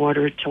in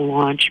order to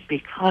launch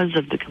because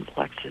of the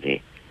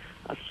complexity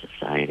of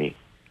society.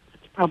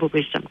 It's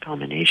probably some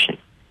combination.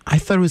 I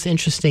thought it was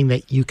interesting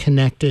that you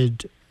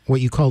connected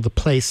what you call the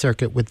play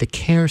circuit with the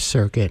care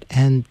circuit,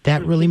 and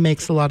that really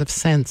makes a lot of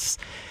sense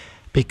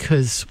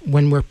because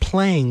when we're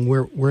playing,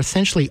 we're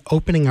essentially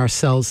opening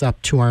ourselves up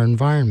to our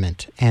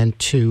environment and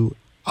to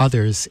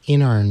others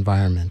in our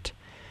environment.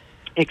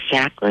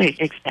 Exactly.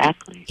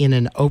 In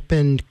an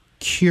open,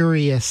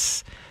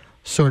 curious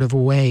sort of a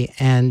way.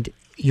 And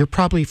you're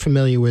probably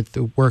familiar with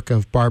the work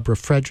of Barbara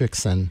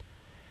Fredrickson.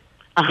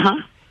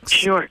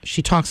 Sure.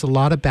 She talks a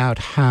lot about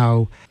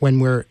how when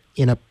we're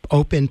in an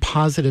open,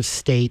 positive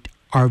state,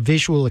 our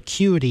visual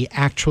acuity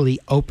actually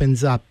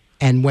opens up.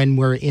 And when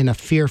we're in a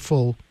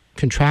fearful,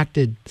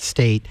 contracted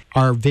state,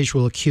 our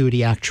visual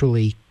acuity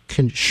actually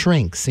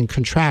shrinks and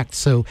contracts.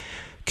 So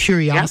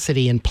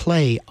curiosity and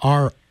play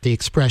are the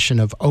expression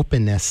of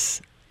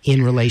openness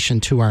in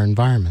relation to our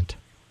environment.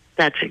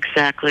 That's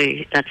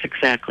exactly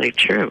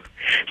true.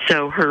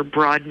 So her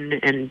broaden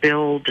and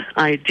build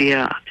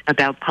idea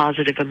about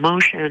positive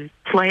emotion,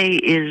 play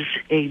is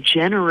a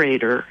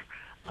generator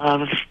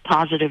of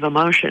positive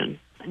emotion.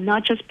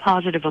 Not just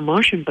positive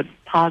emotion, but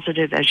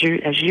positive, as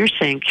you're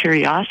saying,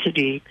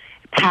 curiosity,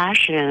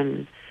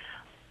 passion,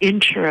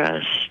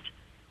 interest,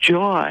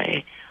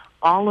 joy,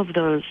 all of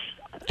those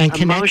and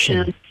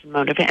emotions,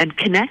 connection. And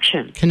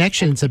connection.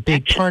 Connection is a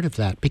big part of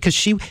that because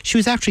she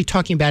was actually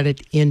talking about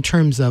it in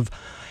terms of,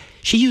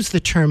 she used the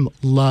term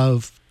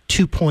love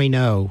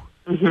 2.0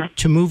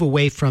 to move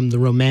away from the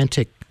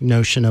romantic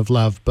notion of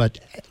love, but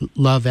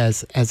love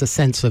as a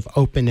sense of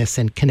openness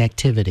and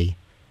connectivity.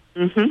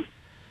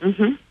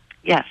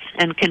 Yes,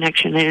 and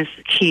connection is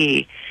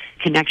key.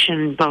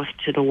 Connection both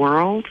to the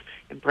world,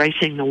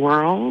 embracing the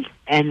world,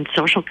 and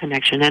social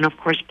connection. And of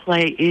course,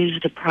 play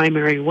is the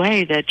primary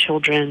way that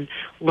children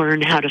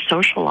learn how to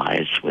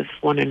socialize with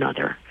one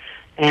another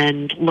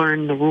and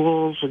learn the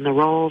rules and the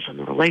roles and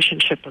the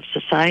relationship of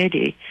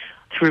society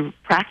through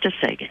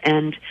practicing.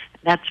 And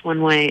that's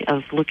one way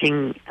of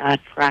looking at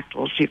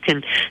fractals. You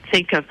can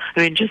think of,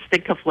 just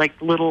think of like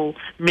little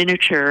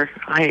miniature.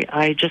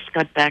 I just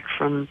got back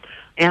from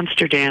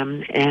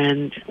Amsterdam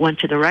and went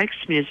to the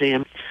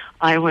Rijksmuseum.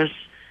 I was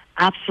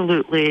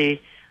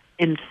absolutely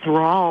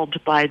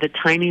enthralled by the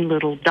tiny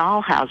little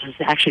doll houses.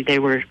 Actually, they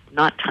were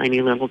not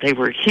tiny little, they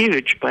were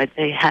huge, but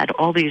they had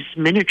all these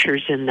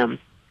miniatures in them.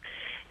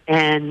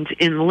 And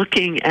in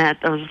looking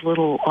at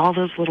all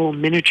those little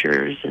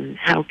miniatures and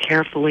how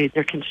carefully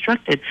they're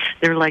constructed,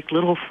 they're like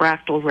little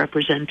fractal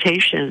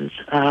representations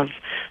of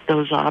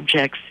those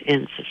objects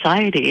in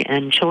society.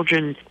 And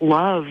children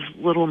love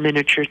little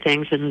miniature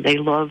things, and they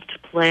love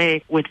to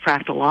play with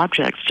fractal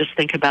objects. Just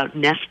think about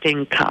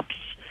nesting cups.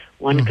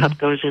 One cup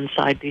goes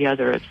inside the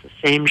other. It's the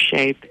same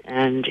shape,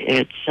 and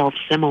it's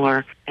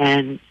self-similar,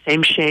 and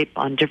same shape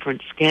on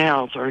different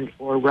scales,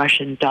 or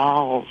Russian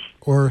dolls.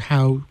 Or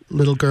how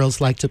little girls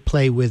like to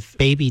play with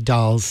baby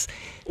dolls.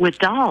 With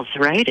dolls,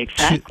 right?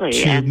 Exactly.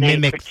 To and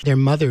mimic their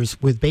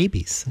mothers with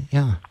babies,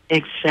 yeah.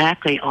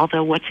 Exactly.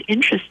 Although what's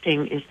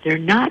interesting is they're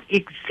not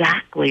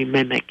exactly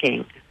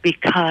mimicking,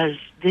 because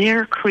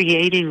they're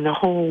creating the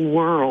whole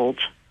world.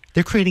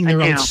 They're creating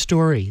their own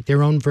story,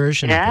 their own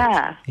version of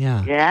it.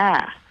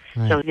 Yeah.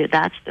 Right. So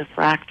that's the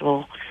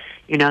fractal,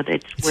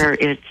 that's where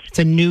it's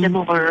a new,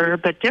 similar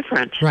but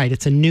different. Right,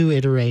 it's a new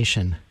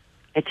iteration.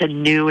 It's a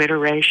new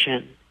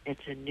iteration.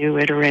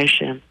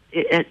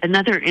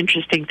 Another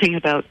interesting thing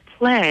about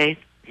play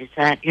is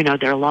that,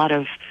 there are a lot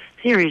of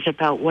theories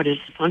about what is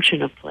the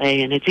function of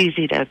play, and it's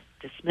easy to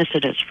dismiss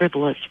it as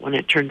frivolous when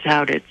it turns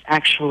out it's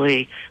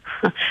actually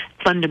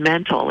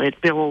fundamental.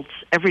 It builds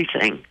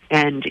everything,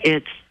 and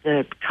it's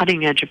the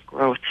cutting edge of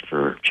growth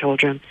for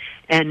children.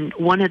 And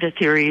one of the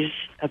theories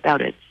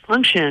about its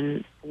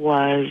function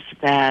was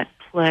that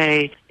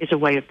play is a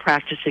way of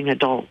practicing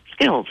adult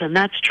skills, and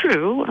that's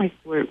true, like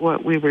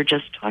what we were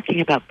just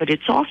talking about, but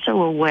it's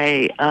also a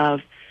way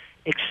of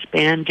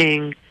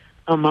expanding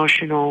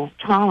emotional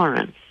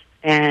tolerance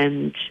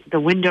and the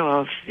window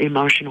of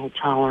emotional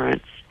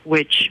tolerance,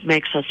 which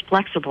makes us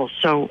flexible.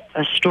 So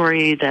a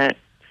story that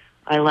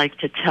I like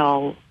to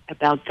tell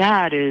about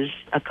that is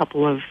a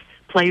couple of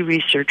play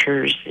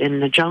researchers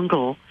in the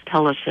jungle,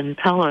 Pellis and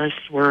Pellis,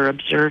 were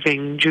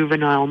observing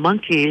juvenile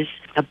monkeys,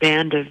 a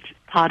band of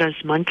Pata's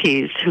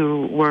monkeys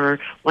who were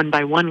one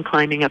by one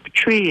climbing up a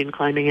tree and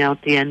climbing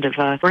out the end of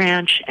a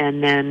branch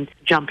and then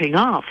jumping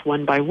off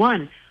one by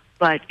one.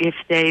 But if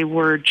they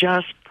were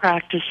just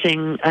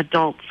practicing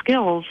adult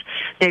skills,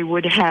 they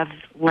would have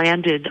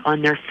landed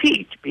on their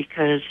feet,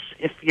 because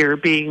if you're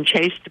being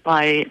chased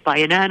by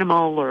an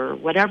animal or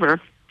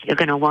whatever, you're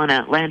going to want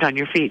to land on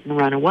your feet and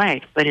run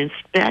away. But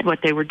instead, what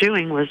they were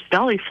doing was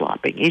belly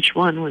flopping. Each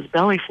one was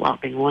belly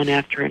flopping one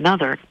after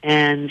another,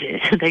 and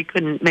they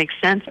couldn't make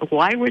sense of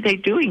why were they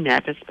doing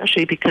that,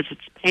 especially because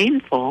it's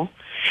painful.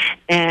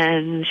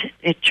 And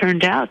it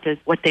turned out that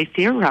what they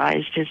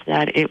theorized is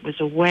that it was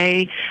a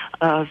way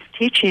of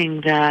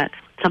teaching that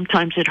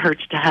sometimes it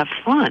hurts to have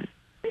fun.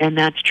 And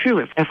that's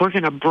true. If we're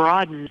going to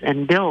broaden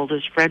and build,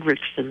 as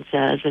Fredrickson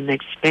says, and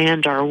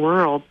expand our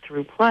world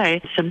through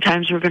play,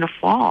 sometimes we're going to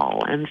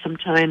fall, and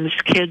sometimes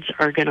kids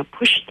are going to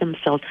push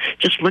themselves.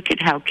 Just look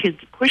at how kids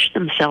push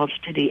themselves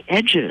to the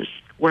edges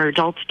where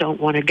adults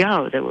don't want to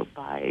go. They were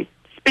by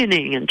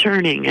spinning and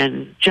turning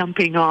and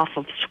jumping off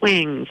of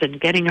swings and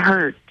getting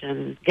hurt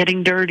and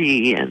getting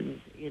dirty and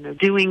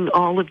doing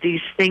all of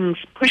these things,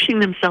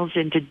 pushing themselves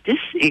into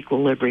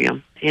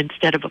disequilibrium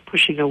instead of a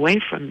pushing away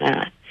from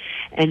that.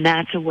 And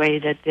that's a way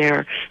that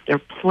they're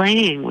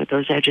playing with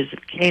those edges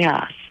of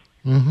chaos.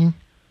 Mm-hmm.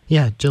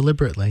 Yeah,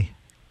 deliberately.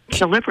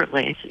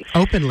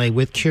 Openly,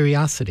 with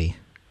curiosity.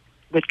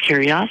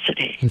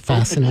 And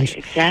fascination.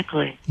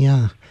 Exactly.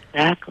 Yeah.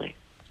 Exactly.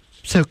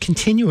 So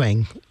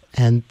continuing,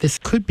 and this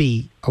could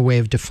be a way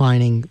of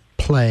defining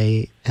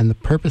play and the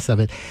purpose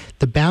of it,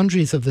 the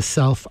boundaries of the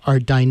self are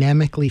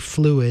dynamically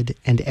fluid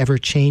and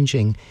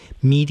ever-changing,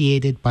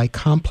 mediated by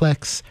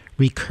complex,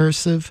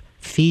 recursive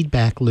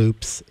feedback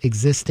loops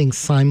existing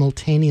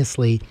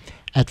simultaneously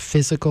at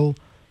physical,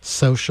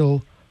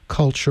 social,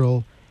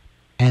 cultural,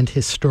 and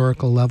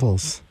historical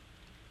levels.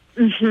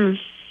 Mm-hmm.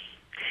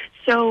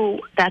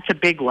 So that's a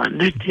big one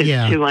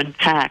to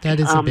unpack. That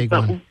is a big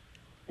one.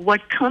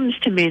 What comes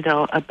to me,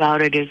 though,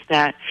 about it is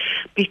that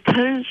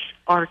because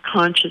our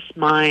conscious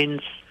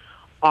minds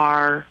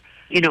are,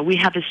 we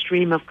have a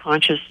stream of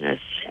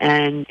consciousness,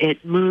 and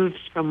it moves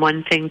from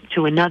one thing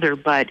to another,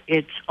 but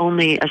it's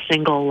only a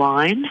single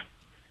line,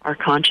 our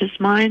conscious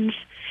minds.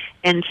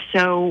 And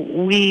so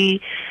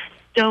we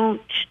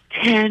don't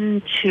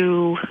tend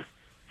to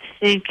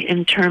think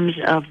in terms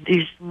of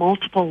these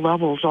multiple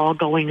levels all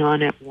going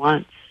on at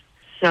once.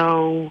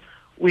 So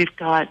we've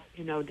got,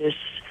 this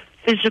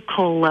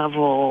physical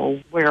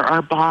level where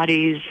our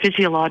bodies,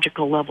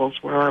 physiological levels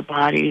where our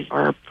bodies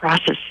are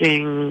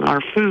processing our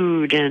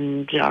food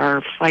and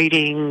are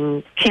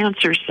fighting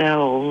cancer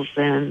cells,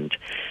 and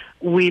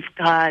we've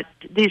got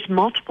these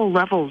multiple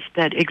levels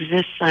that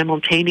exist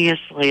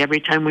simultaneously every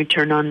time we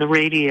turn on the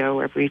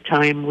radio, every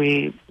time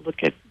we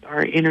look at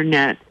our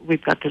internet.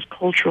 We've got this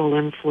cultural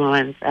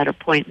influence at a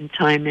point in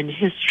time in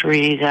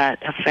history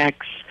that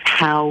affects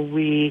how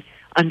we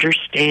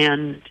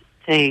understand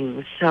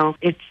things. So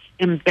it's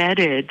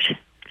embedded,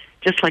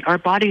 just like our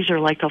bodies are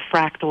like a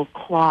fractal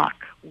clock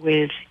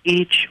with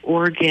each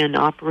organ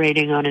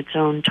operating on its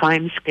own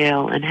time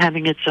scale and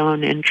having its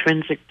own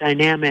intrinsic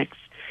dynamics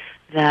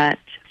that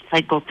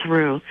cycle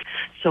through.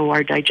 So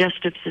our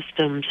digestive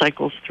system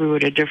cycles through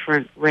at a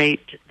different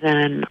rate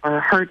than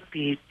our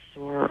heartbeats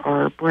or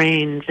our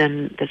brains,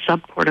 and the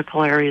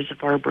subcortical areas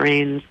of our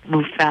brains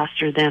move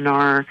faster than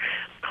our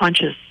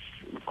conscious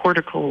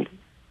cortical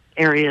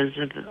areas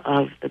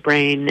of the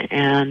brain,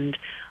 and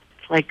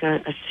it's like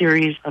a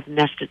series of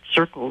nested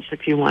circles,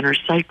 if you want, or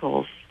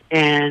cycles.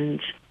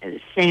 And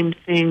same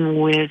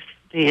thing with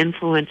the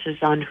influences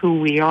on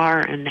who we are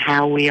and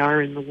how we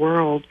are in the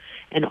world,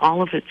 and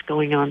all of it's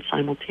going on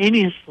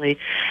simultaneously,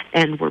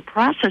 and we're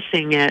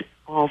processing it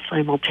all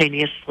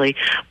simultaneously,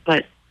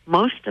 but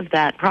most of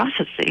that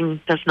processing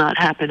does not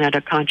happen at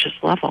a conscious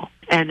level.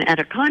 And at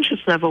a conscious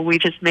level, we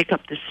just make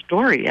up this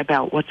story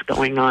about what's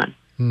going on.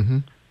 Mm-hmm.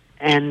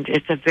 And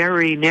it's a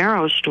very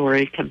narrow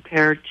story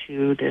compared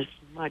to this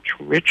much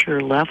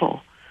richer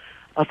level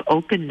of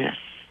openness.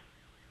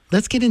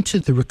 Let's get into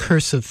the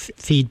recursive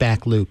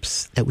feedback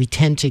loops that we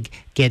tend to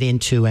get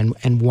into,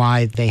 and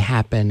why they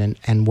happen,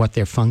 and what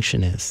their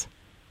function is.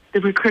 The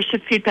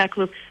recursive feedback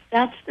loop,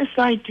 that's this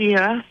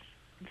idea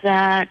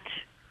that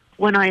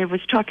when I was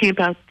talking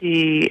about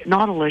the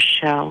Nautilus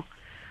shell,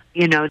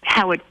 you know,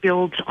 how it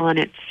builds on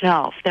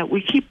itself, that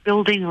we keep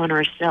building on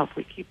ourselves.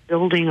 We keep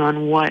building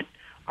on what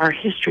our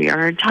history,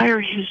 our entire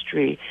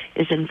history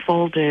is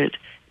unfolded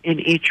in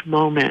each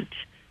moment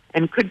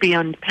and could be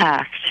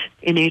unpacked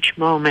in each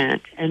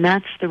moment. And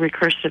that's the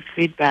recursive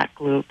feedback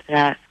loop,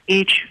 that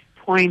each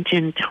point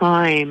in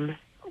time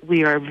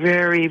we are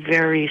very,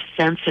 very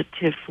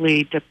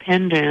sensitively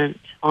dependent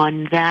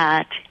on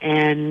that,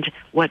 and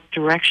what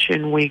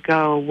direction we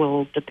go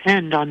will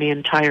depend on the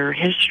entire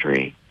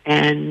history.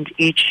 And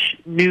each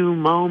new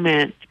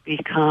moment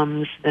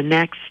becomes the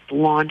next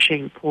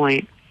launching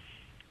point,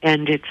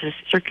 and it's a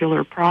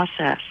circular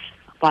process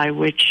by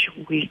which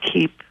we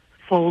keep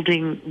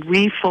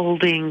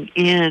refolding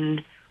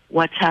in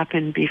what's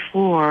happened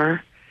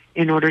before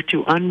in order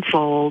to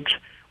unfold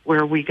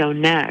where we go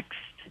next.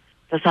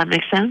 Does that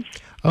make sense?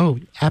 Oh,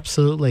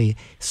 absolutely.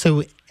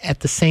 So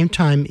at the same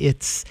time,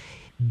 it's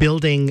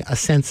building a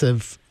sense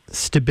of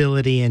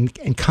stability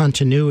and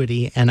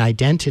continuity and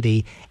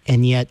identity,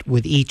 and yet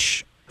with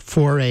each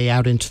foray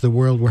out into the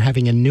world, we're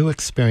having a new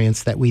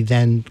experience that we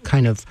then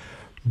kind of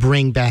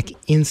bring back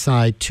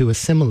inside to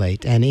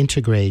assimilate and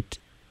integrate.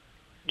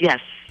 Yes,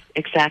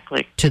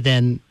 exactly. To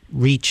then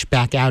reach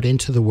back out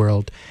into the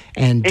world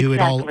and do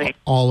Exactly. it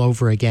all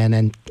over again.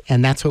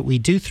 And that's what we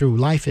do through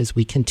life, is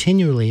we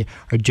continually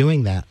are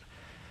doing that.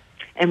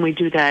 And we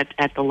do that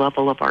at the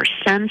level of our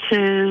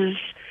senses.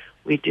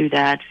 We do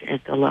that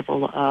at the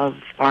level of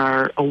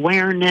our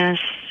awareness.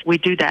 We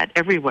do that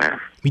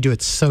everywhere. We do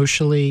it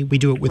socially. We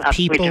do it with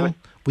people.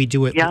 We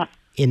do it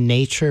in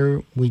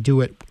nature. We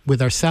do it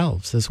with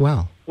ourselves as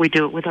well. We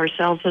do it with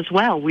ourselves as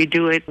well. We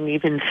do it, and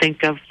even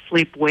think of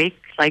sleep-wake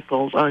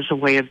cycles as a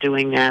way of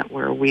doing that,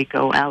 where we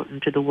go out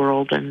into the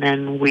world and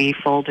then we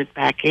fold it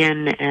back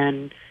in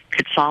and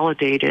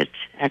consolidate it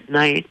at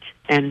night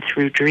and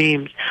through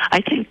dreams.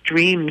 I think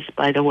dreams,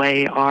 by the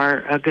way,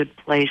 are a good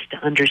place to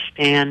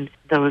understand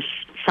those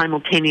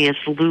simultaneous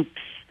loops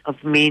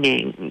of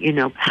meaning, you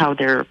know, how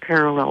they're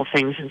parallel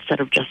things instead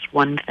of just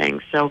one thing.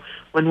 So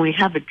when we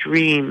have a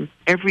dream,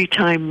 every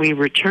time we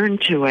return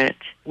to it,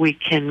 we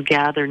can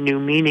gather new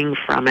meaning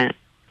from it,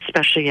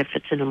 especially if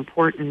it's an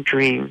important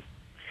dream.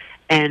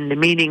 And the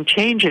meaning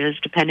changes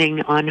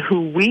depending on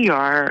who we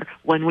are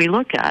when we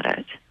look at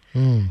it.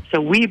 So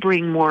we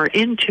bring more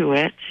into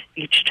it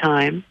each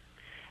time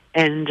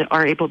and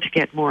are able to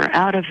get more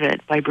out of it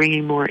by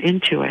bringing more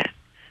into it.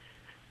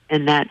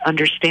 And that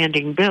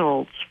understanding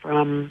builds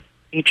from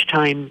each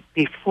time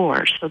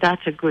before. So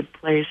that's a good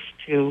place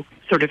to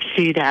sort of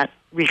see that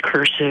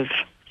recursive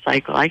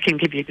cycle. I can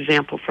give you an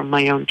example from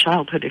my own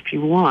childhood if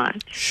you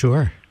want.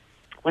 Sure.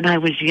 When I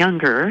was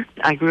younger,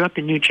 I grew up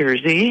in New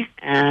Jersey,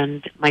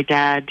 and my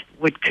dad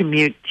would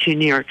commute to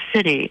New York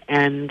City,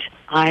 and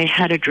I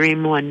had a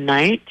dream one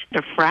night,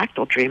 a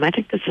fractal dream. I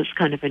think this is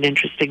kind of an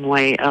interesting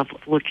way of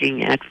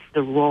looking at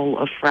the role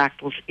of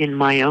fractals in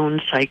my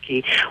own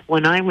psyche.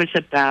 When I was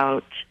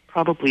about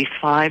probably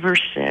 5 or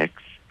 6,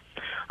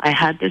 I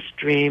had this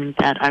dream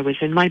that I was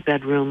in my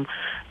bedroom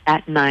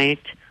at night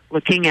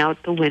looking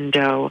out the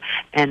window,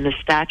 and the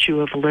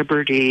Statue of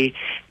Liberty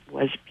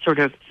was sort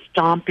of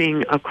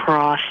stomping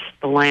across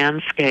the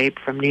landscape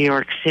from New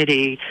York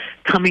City,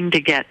 coming to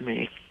get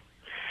me.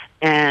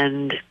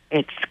 And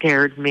it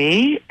scared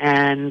me,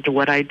 and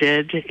what I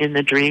did in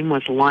the dream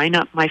was line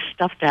up my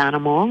stuffed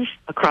animals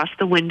across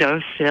the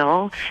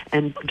windowsill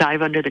and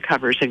dive under the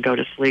covers and go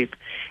to sleep.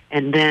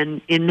 And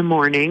then in the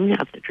morning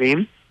of the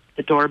dream,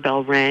 the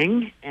doorbell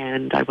rang,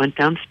 and I went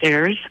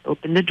downstairs,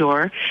 opened the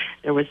door.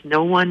 There was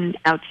no one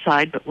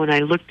outside, but when I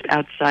looked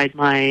outside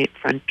my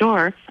front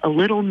door, a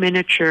little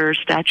miniature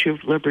Statue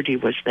of Liberty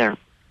was there.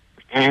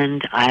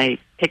 And I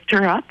picked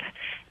her up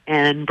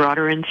and brought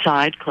her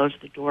inside,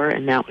 closed the door,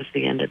 and that was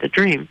the end of the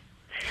dream.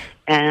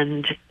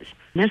 And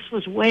this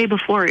was way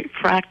before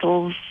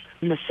fractals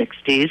in the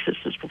 60s. This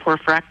was before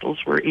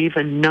fractals were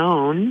even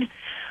known.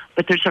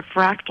 But there's a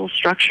fractal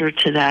structure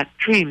to that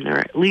dream. There are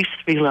at least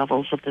 3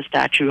 levels of the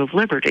Statue of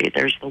Liberty.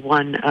 There's the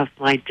one of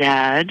my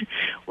dad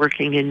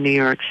working in New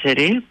York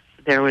City.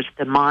 There was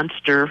the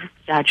monster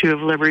Statue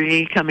of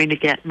Liberty coming to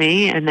get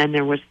me, and then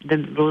there was the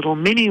little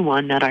mini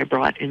one that I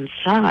brought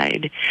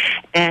inside.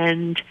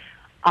 And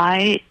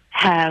I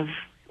have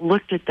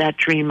looked at that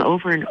dream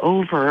over and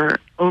over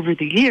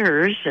the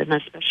years, and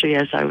especially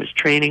as I was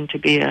training to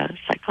be a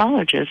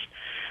psychologist.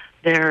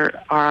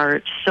 There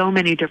are so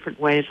many different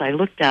ways I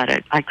looked at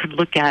it. I could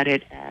look at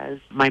it as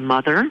my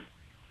mother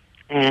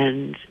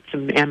and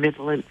some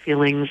ambivalent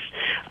feelings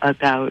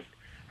about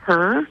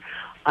her.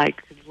 I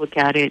could look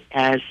at it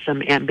as some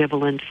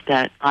ambivalence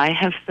that I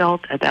have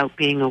felt about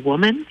being a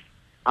woman.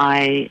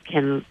 I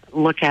can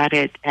look at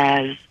it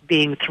as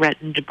being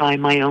threatened by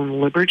my own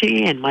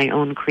liberty and my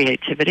own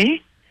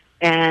creativity.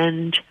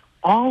 And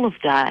all of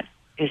that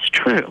is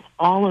true.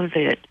 All of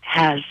it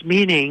has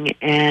meaning,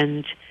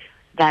 and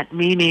that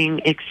meaning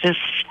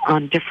exists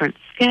on different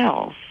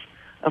scales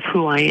of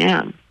who I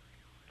am.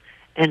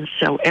 And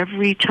so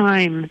every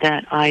time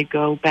that I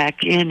go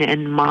back in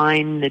and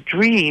mine the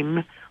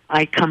dream,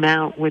 I come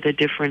out with a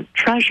different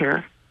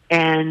treasure.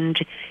 And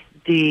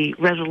the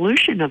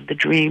resolution of the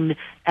dream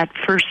at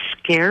first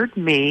scared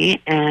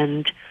me,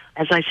 and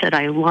as I said,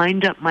 I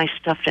lined up my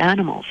stuffed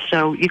animals.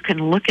 So you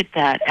can look at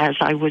that as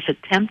I was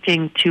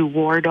attempting to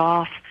ward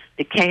off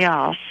the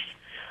chaos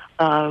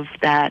of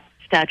that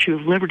Statue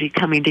of Liberty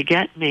coming to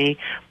get me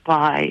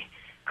by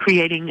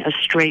creating a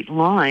straight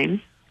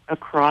line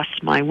across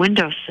my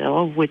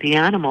windowsill with the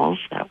animals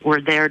that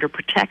were there to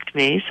protect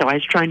me. So I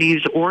was trying to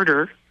use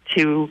order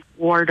to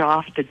ward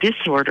off the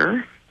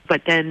disorder,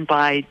 but then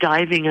by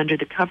diving under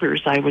the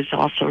covers, I was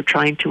also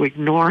trying to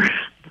ignore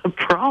the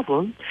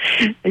problem.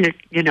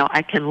 You know,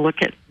 I can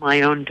look at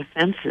my own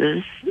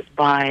defenses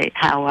by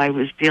how I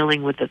was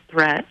dealing with the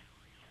threat.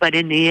 But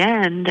in the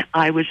end,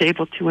 I was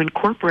able to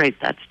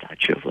incorporate that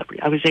Statue of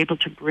Liberty. I was able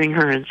to bring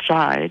her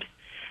inside.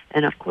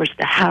 And of course,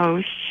 the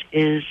house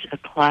is a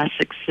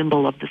classic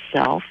symbol of the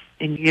self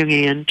in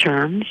Jungian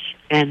terms.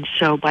 And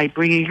so by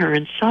bringing her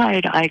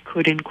inside, I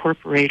could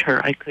incorporate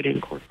her. I could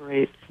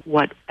incorporate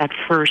what at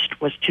first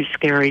was too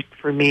scary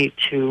for me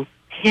to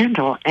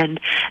handle.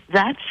 And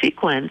that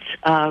sequence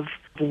of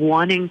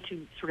wanting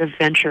to sort of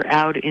venture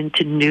out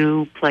into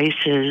new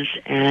places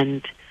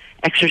and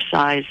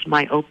exercise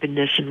my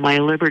openness and my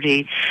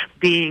liberty,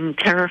 being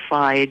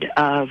terrified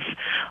of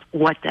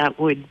what that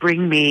would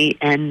bring me,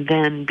 and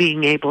then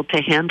being able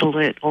to handle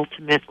it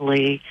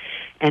ultimately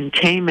and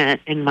tame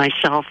it in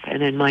myself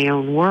and in my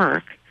own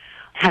work,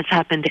 has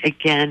happened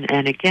again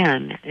and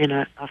again in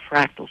a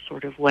fractal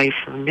sort of way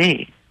for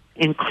me,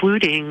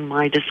 including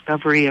my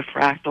discovery of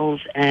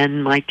fractals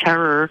and my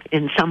terror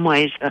in some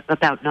ways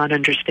about not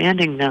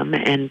understanding them,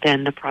 and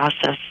then the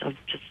process of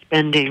just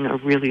spending a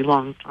really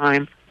long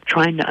time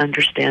trying to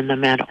understand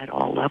them at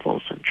all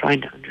levels and trying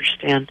to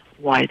understand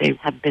why they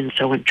have been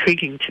so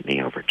intriguing to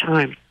me over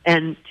time.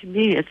 And to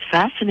me, it's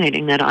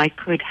fascinating that I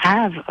could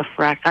have a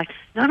fractal.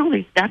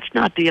 That's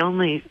not the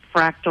only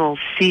fractal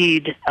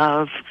seed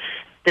of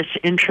this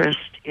interest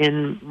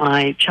in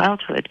my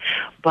childhood,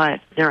 but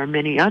there are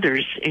many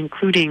others,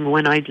 including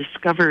when I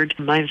discovered,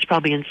 I was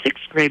probably in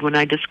 6th grade, when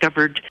I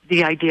discovered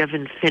the idea of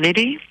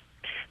infinity.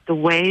 The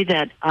way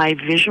that I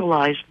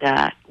visualized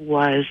that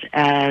was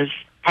as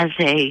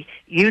a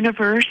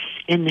universe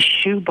in the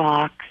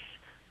shoebox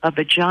of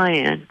a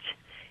giant,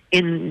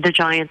 in the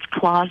giant's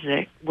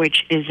closet,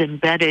 which is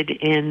embedded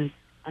in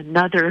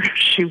another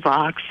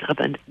shoebox of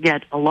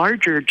yet a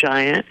larger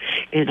giant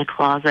in a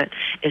closet,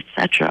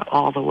 etc.,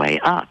 all the way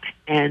up.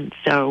 And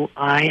so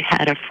I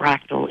had a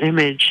fractal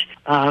image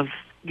of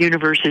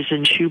universes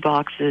in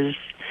shoeboxes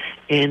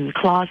in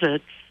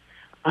closets,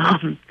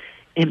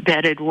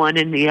 embedded one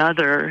in the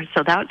other.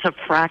 So that's a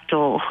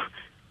fractal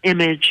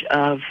image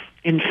of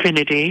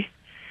infinity.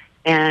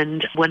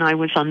 And when I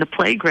was on the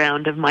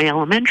playground of my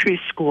elementary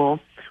school,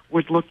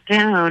 would look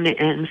down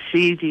and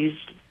see these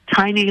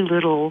tiny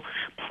little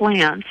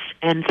plants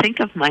and think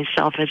of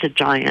myself as a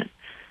giant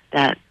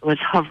that was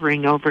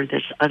hovering over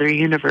this other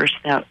universe,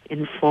 that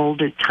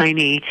enfolded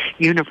tiny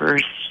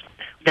universe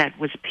that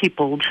was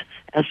peopled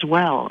as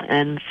well.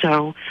 And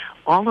so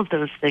all of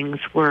those things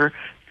were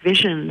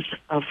visions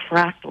of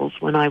fractals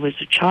when I was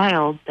a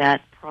child.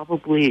 That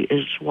probably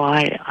is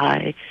why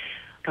I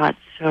got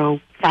so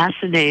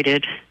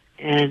fascinated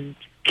and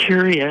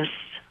curious,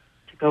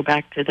 to go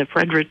back to the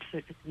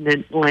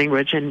Frederickson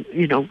language, and,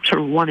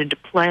 sort of wanted to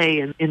play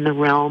in the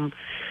realm.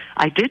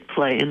 I did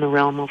play in the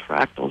realm of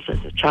fractals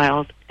as a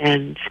child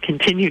and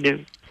continue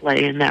to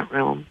play in that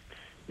realm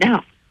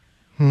now.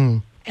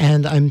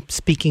 And I'm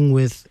speaking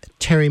with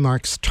Terry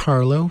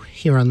Marks-Tarlow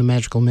here on the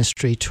Magical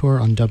Mystery Tour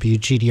on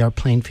WGDR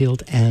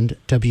Plainfield and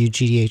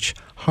WGDH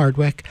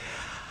Hardwick.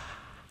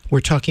 We're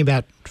talking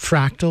about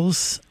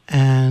fractals,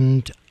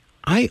 and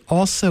I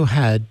also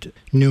had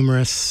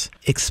numerous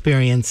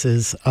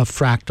experiences of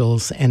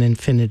fractals and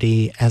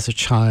infinity as a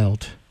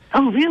child.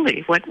 Oh,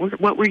 really?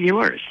 What were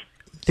yours?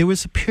 There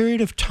was a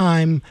period of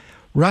time,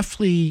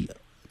 roughly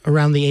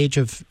around the age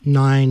of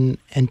 9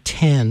 and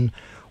 10,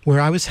 where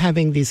I was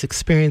having these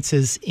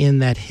experiences in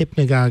that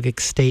hypnagogic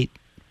state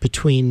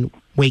between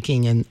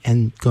waking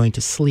and going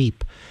to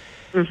sleep.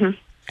 Mm-hmm.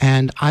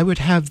 And I would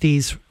have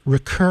these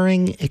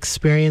recurring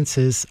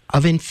experiences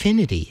of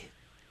infinity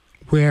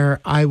where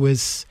it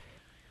was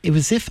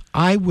if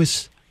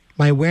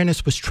my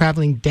awareness was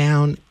traveling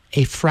down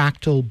a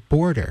fractal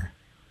border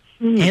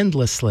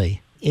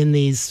endlessly in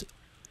these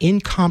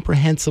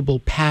incomprehensible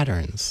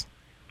patterns.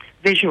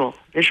 Visual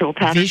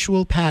patterns.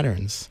 Visual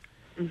patterns.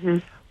 Mm-hmm.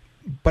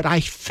 But I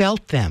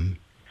felt them.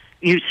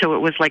 So it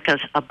was like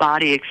a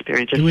body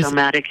experience,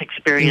 somatic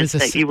experience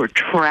that you were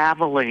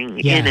traveling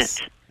in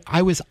it.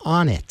 I was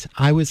on it.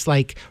 I was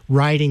like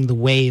riding the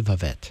wave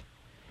of it.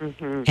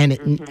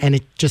 Mm-hmm. And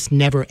it just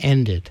never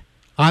ended.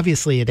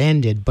 Obviously it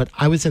ended, but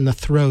I was in the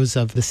throes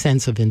of the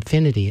sense of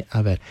infinity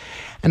of it.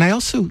 And I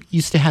also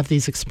used to have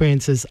these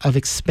experiences of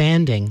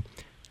expanding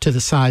to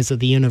the size of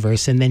the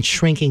universe and then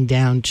shrinking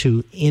down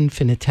to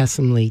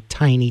infinitesimally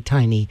tiny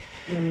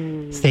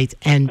states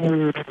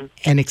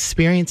and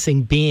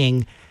experiencing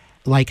being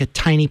like a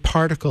tiny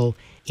particle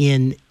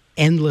in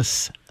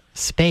endless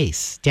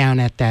space down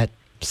at that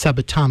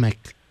subatomic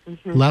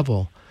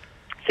level.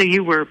 So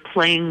you were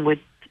playing with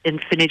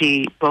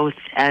infinity both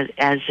as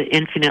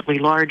infinitely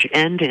large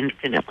and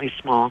infinitely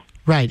small.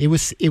 Right. It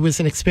was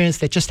an experience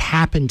that just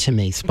happened to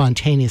me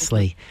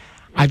spontaneously.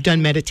 I've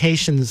done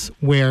meditations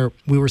where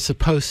we were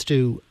supposed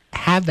to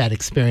have that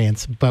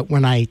experience, but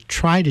when I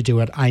tried to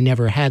do it, I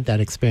never had that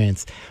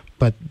experience.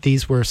 But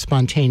these were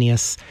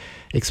spontaneous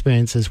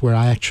experiences where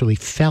I actually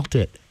felt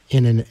it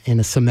in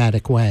a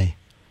somatic way.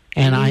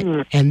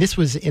 And this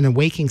was in a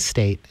waking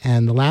state.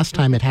 And the last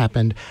time it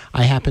happened,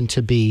 I happened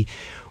to be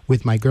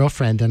with my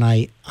girlfriend, and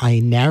I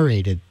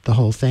narrated the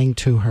whole thing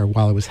to her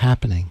while it was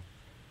happening.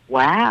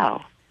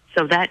 Wow.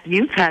 So that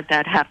you've had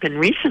that happen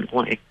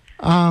recently.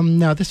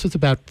 No, this was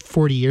about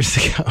 40 years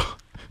ago.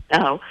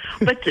 Oh,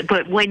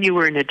 but when you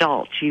were an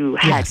adult, you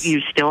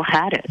still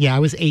had it. Yeah, I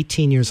was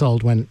 18 years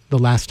old when the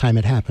last time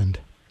it happened.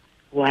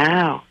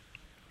 Wow.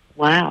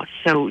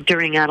 So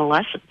during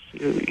adolescence,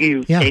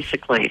 you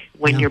basically,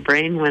 when your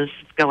brain was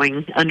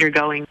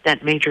undergoing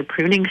that major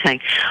pruning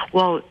thing.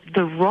 Well,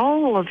 the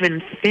role of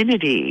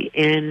infinity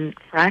in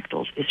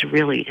fractals is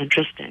really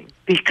interesting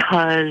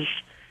because,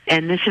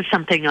 and this is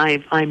something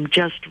I'm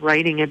just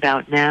writing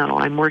about now.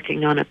 I'm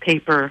working on a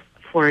paper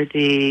for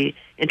the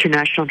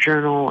International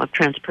Journal of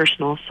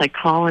Transpersonal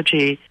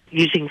Psychology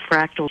using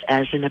fractals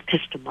as an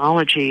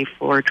epistemology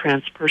for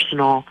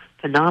transpersonal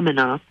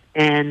phenomena.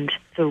 And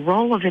the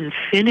role of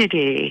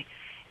infinity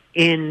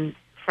in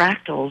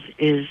fractals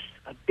is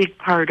a big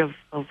part of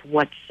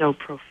what's so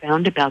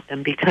profound about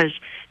them because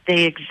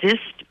they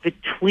exist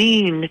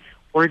between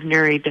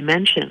ordinary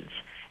dimensions.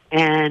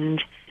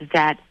 And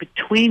that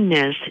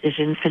betweenness is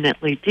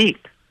infinitely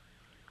deep.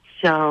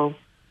 So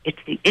it's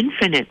the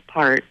infinite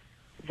part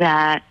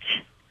that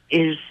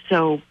is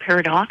so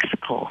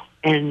paradoxical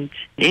and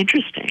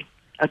interesting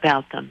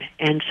about them.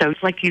 And so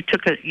it's like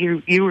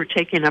you were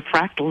taking a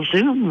fractal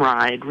Zoom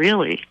ride,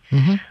 really,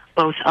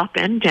 both up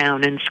and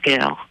down in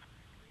scale.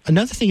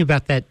 Another thing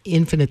about that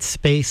infinite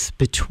space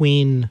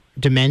between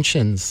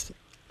dimensions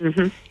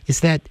is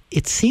that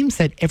it seems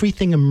that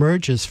everything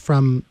emerges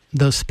from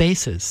those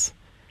spaces.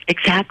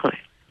 Exactly.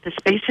 The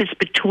spaces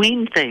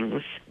between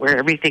things where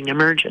everything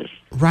emerges.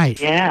 Right.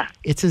 Yeah.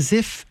 It's as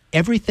if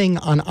everything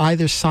on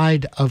either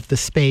side of the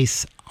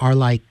space are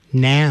like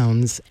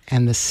nouns,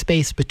 and the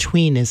space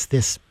between is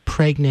this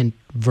pregnant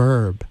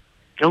verb.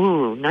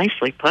 Oh,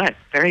 nicely put.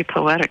 Very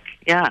poetic.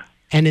 Yeah.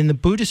 And in the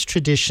Buddhist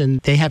tradition,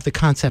 they have the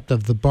concept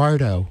of the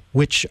bardo,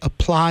 which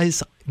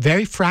applies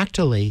very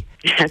fractally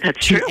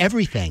to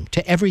everything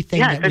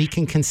that we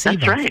can conceive of.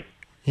 That's right.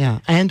 Yeah,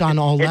 and on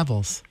all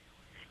levels.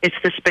 It's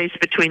the space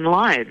between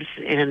lives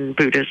in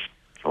Buddhist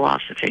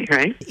philosophy,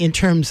 right? In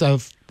terms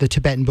of the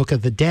Tibetan Book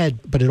of the Dead,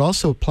 but it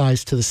also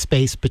applies to the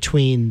space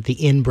between the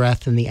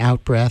in-breath and the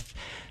out-breath,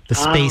 the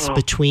space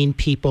between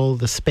people,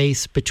 the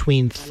space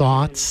between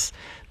thoughts,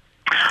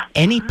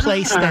 any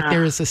place that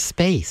there is a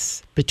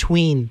space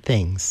between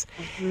things.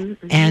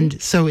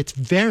 And so it's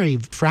very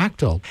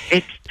fractal.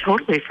 It's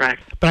totally fractal.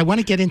 But I want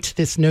to get into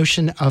this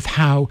notion of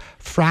how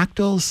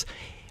fractals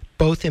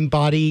both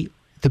embody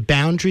the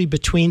boundary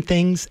between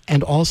things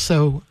and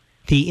also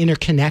the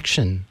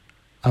interconnection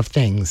of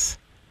things.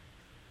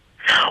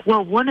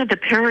 Well, one of the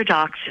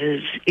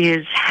paradoxes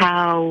is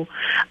how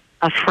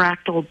a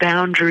fractal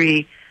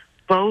boundary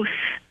both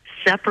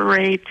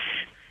separates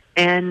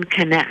and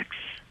connects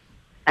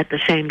at the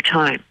same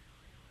time.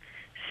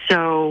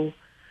 So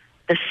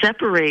the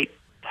separate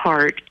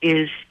part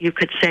is, you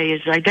could say,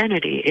 is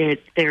identity.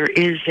 There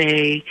is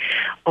a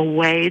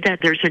way that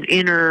there's an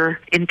inner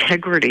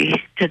integrity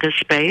to the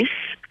space,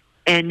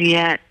 and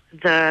yet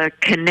the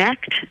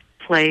connect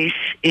place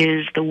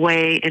is the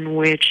way in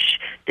which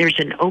there's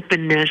an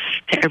openness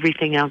to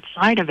everything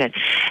outside of it.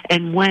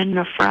 And when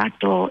a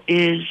fractal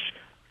is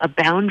a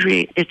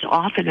boundary, it's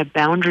often a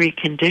boundary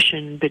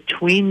condition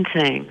between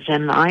things.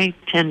 And I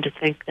tend to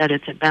think that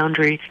it's a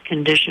boundary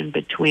condition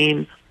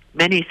between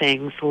many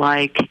things,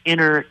 like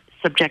inner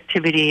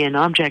subjectivity and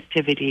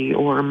objectivity,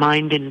 or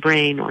mind and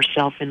brain, or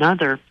self and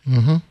other.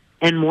 Mm-hmm.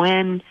 And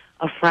when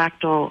a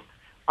fractal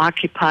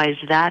occupies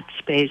that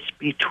space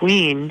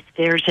between,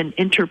 there's an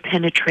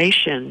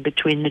interpenetration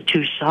between the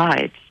two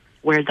sides,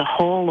 where the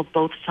whole of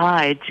both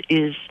sides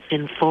is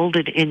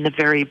enfolded in the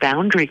very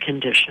boundary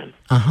condition.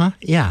 Uh-huh,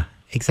 yeah,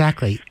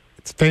 exactly.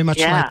 It's very much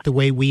like the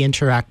way we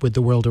interact with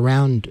the world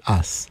around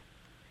us.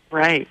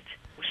 Right.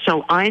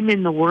 So I'm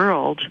in the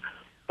world,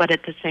 but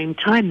at the same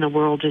time, the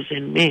world is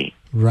in me.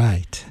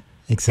 Right,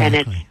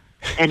 exactly.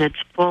 And it's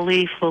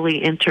fully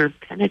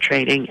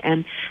interpenetrating.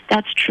 And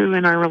that's true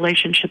in our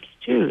relationships,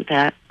 too,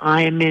 that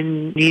I am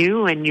in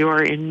you and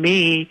you're in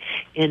me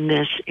in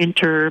this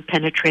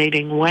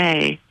interpenetrating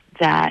way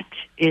that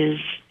is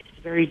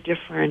very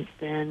different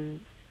than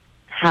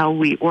how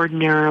we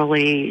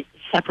ordinarily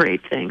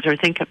separate things or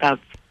think about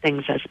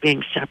things as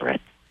being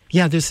separate.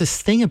 Yeah, there's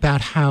this thing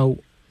about how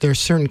there are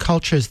certain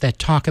cultures that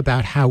talk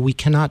about how we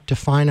cannot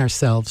define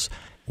ourselves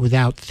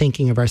without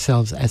thinking of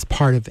ourselves as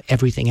part of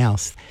everything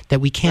else,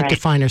 that we can't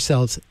define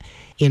ourselves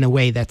in a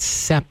way that's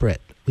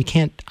separate. We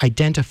can't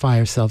identify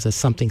ourselves as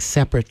something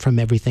separate from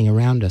everything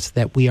around us,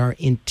 that we are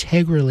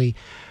integrally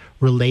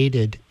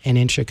related and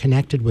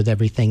interconnected with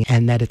everything,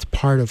 and that it's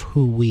part of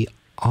who we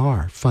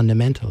are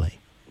fundamentally.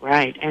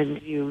 Right,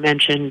 and you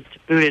mentioned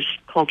Buddhist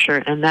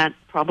culture, and that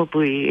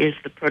probably is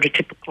the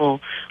prototypical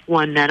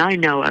one that I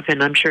know of,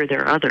 and I'm sure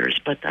there are others,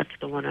 but that's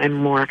the one I'm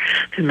more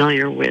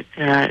familiar with,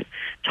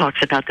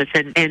 talks about this,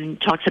 and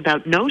talks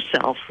about no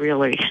self,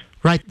 really.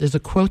 Right, there's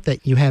a quote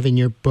that you have in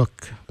your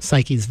book,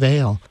 Psyche's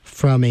Veil,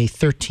 from a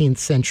 13th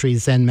century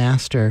Zen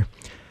master.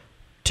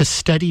 To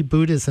study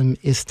Buddhism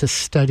is to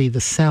study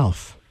the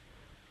self.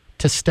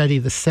 To study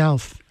the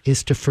self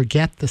is to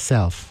forget the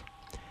self.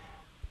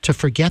 To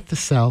forget the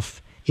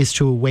self is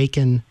to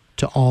awaken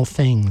to all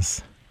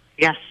things.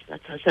 Yes, that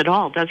says it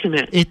all, doesn't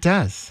it? It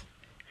does.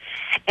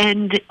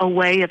 And a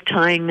way of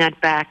tying that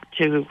back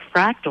to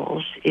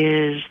fractals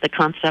is the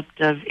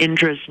concept of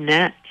Indra's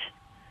net,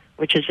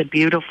 which is a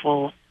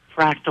beautiful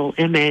fractal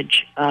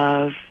image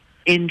of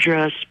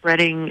Indra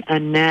spreading a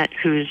net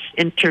whose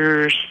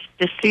interstices,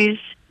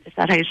 is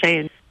that how you say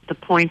it? The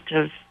point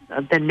of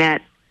the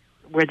net,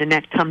 where the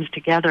net comes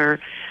together,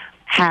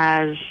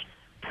 has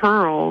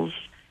pearls,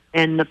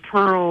 and the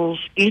pearls,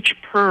 each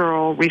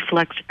pearl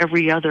reflects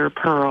every other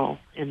pearl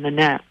in the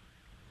net.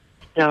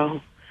 So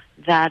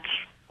that's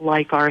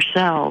like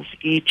ourselves.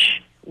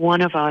 Each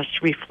one of us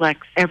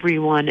reflects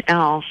everyone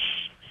else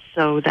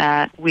so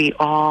that we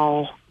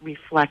all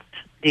reflect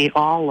the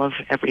all of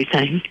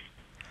everything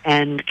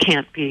and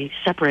can't be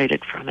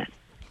separated from it.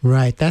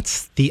 Right.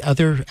 That's the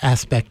other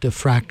aspect of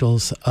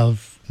fractals,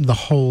 of the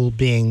whole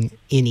being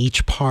in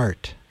each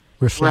part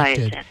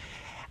reflected.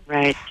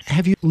 Right.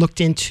 Have you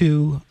looked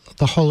into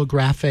the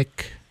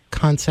holographic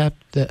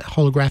concept, the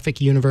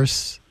holographic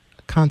universe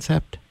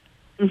concept?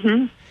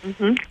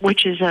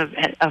 Which is a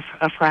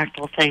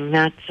fractal thing.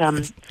 That's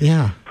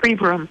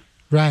Pribram.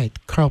 Right,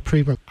 Carl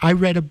Pribram. I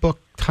read a book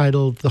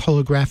titled The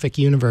Holographic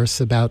Universe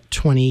about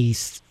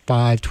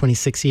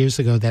 26 years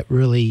ago that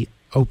really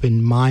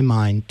opened my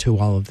mind to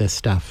all of this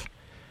stuff.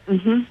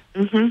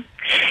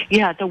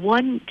 Yeah, the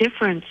one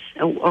difference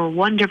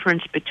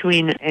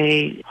between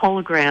a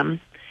hologram,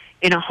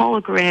 in a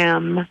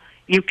hologram,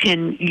 you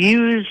can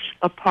use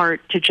a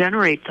part to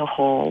generate the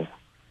whole,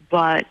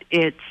 but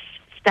it's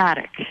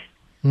static.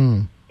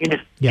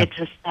 It's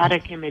a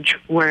static image,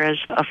 whereas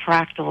a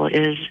fractal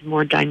is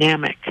more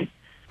dynamic.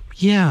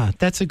 Yeah,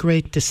 that's a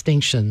great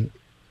distinction.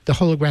 The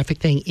holographic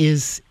thing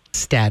is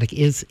static,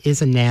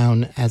 is a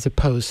noun, as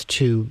opposed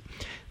to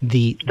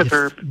the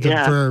verb,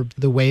 verb,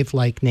 the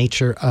wave-like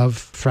nature of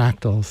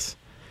fractals,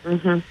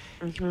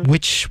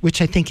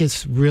 which I think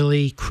is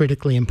really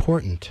critically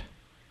important.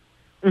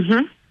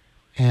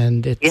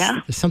 And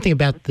there's something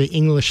about the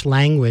English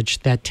language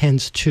that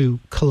tends to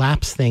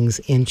collapse things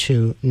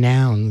into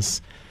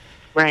nouns.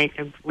 Right,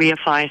 and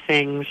reify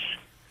things.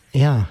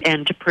 Yeah.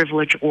 And to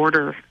privilege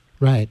order.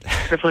 Right.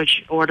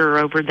 Privilege order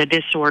over the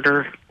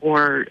disorder,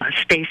 or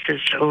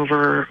stasis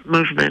over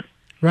movement.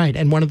 Right,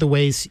 and one of the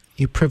ways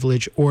you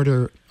privilege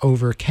order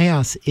over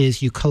chaos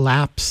is you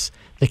collapse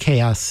the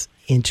chaos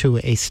into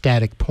a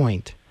static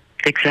point.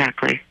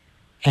 Exactly.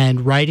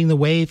 And riding the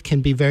wave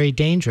can be very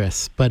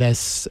dangerous, but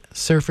as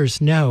surfers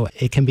know,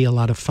 it can be a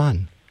lot of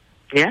fun.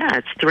 Yeah,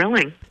 it's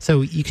thrilling.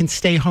 So you can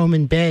stay home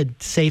in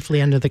bed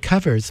safely under the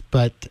covers,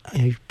 but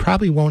you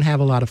probably won't have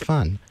a lot of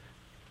fun.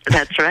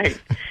 That's right.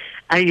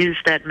 I use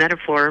that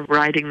metaphor,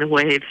 riding the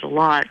waves, a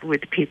lot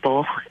with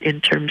people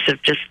in terms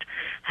of just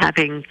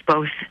having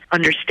both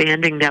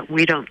understanding that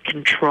we don't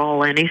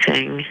control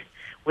anything.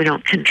 We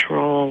don't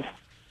control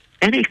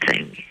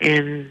anything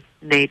in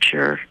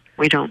nature.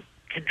 We don't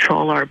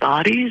control our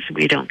bodies.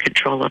 We don't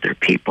control other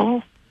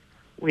people.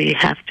 We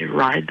have to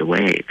ride the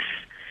waves.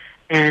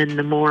 And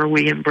the more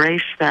we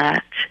embrace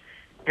that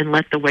and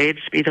let the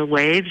waves be the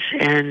waves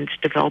and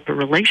develop a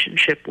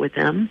relationship with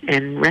them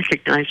and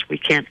recognize we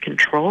can't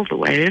control the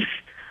waves,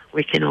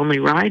 we can only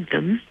ride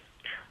them,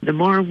 the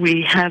more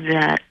we have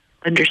that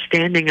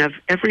understanding of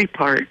every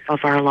part of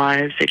our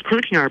lives,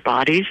 including our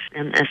bodies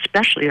and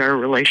especially our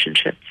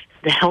relationships,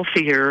 the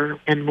healthier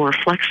and more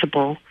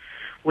flexible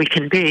we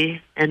can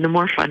be and the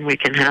more fun we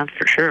can have,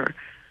 for sure.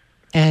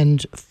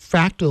 And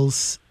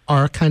fractals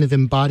are a kind of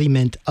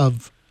embodiment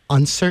of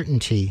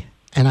uncertainty.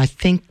 And I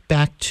think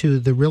back to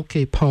the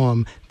Rilke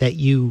poem that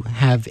you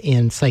have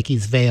in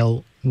Psyche's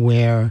Veil,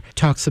 where it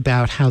talks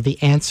about how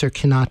the answer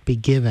cannot be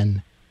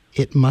given.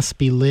 It must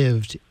be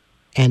lived,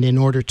 and in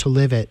order to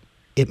live it,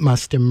 it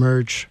must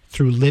emerge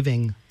through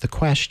living the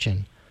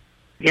question.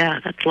 Yeah,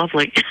 that's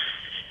lovely.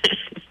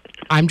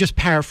 I'm just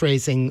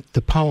paraphrasing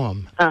the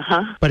poem.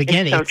 But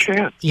again, it's so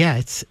true. Yeah,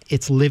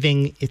 it's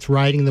living, it's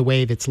riding the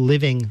wave, it's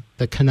living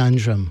the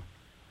conundrum.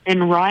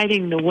 And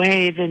riding the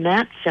wave in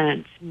that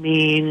sense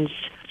means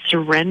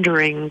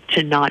surrendering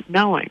to not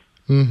knowing.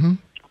 Mm-hmm.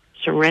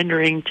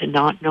 Surrendering to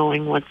not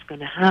knowing what's going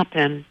to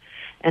happen.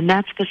 And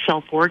that's the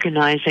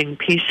self-organizing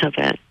piece of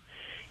it,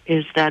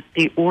 is that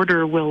the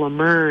order will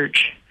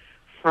emerge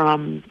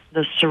from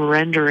the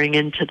surrendering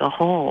into the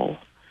whole.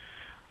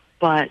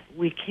 But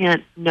we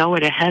can't know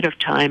it ahead of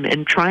time,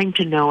 and trying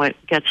to know it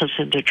gets us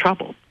into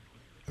trouble.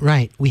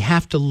 Right. We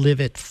have to live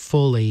it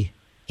fully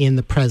in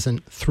the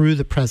present, through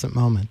the present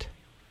moment.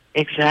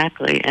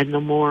 Exactly. And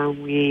the more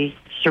we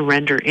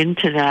surrender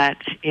into that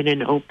in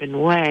an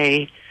open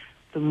way,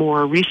 the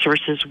more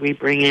resources we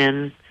bring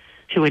in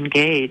to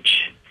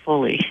engage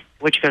fully,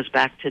 which goes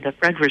back to the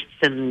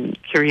Frederickson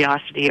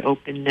curiosity,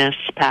 openness,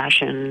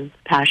 passion,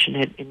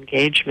 passionate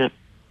engagement.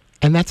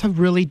 And that's a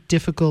really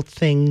difficult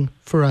thing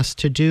for us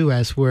to do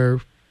as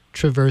we're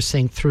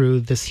traversing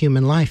through this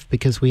human life,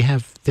 because we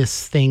have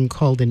this thing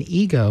called an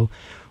ego,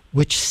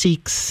 which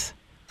seeks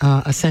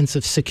a sense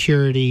of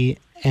security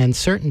and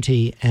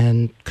certainty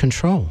and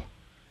control.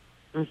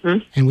 Mm-hmm.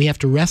 And we have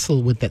to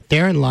wrestle with that.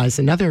 Therein lies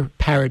another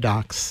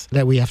paradox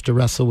that we have to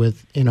wrestle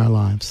with in our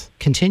lives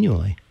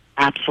continually.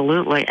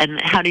 Absolutely.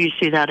 And how do you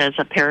see that as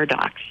a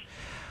paradox?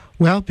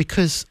 Well,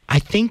 because I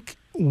think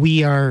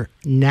we are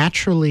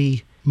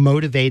naturally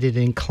motivated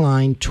and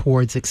inclined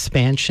towards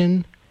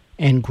expansion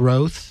and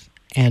growth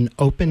and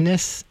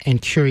openness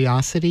and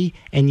curiosity,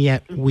 and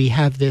yet we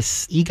have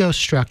this ego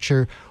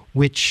structure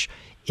which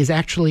is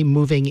actually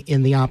moving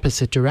in the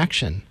opposite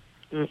direction.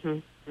 Mm-hmm.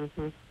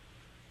 Mm-hmm.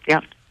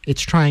 Yep.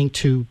 It's trying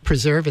to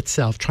preserve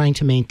itself, trying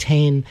to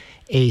maintain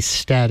a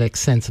static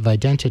sense of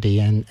identity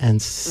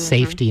and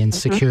safety and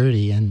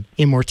security and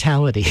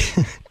immortality.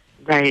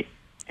 Right.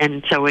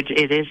 And so it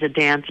is a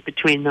dance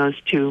between those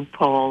two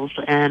poles,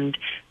 and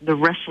the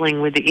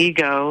wrestling with the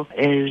ego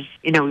is,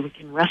 we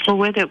can wrestle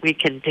with it, we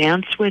can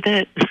dance with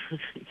it,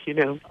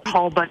 a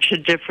whole bunch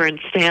of different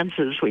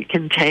stances we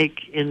can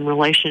take in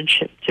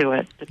relationship to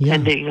it,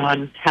 depending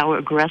on how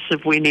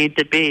aggressive we need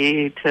to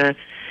be to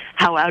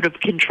how out of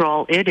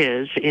control it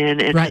is in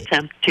an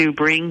attempt to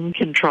bring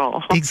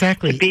control.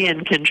 Exactly. To be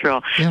in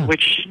control,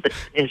 which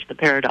is the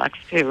paradox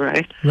too,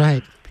 right?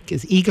 Right.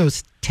 Because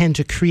egos tend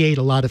to create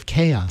a lot of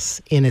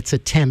chaos in its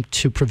attempt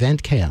to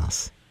prevent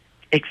chaos.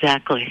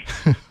 Exactly.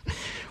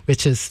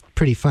 Which is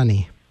pretty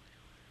funny.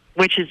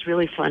 Which is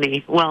really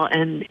funny. Well,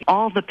 and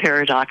all the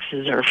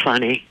paradoxes are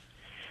funny,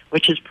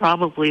 which is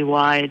probably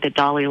why the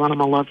Dalai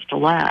Lama loves to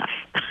laugh,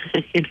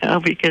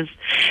 because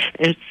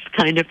it's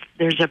kind of,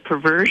 there's a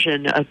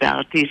perversion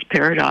about these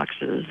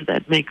paradoxes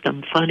that make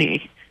them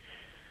funny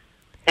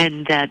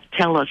and that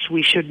tell us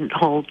we shouldn't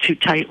hold too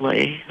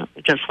tightly,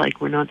 just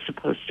like we're not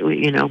supposed to,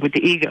 with the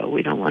ego,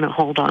 we don't want to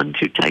hold on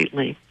too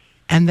tightly.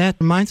 And that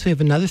reminds me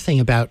of another thing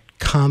about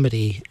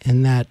comedy,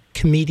 in that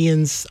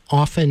comedians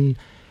often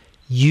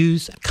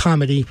use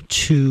comedy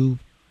to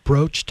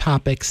broach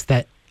topics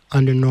that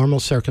under normal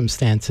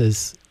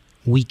circumstances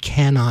we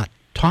cannot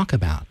talk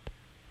about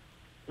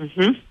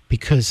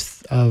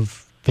because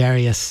of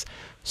various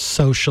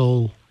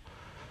social,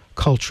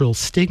 cultural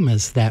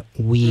stigmas that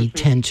we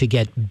tend to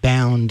get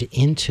bound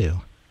into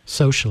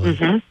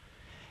socially.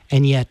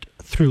 And yet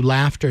through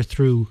laughter,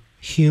 through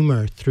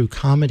humor, through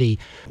comedy,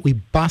 we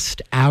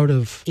bust out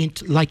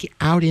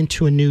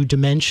into a new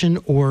dimension,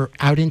 or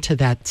out into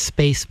that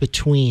space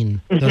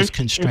between those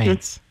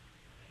constraints.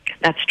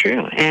 That's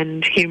true.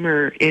 And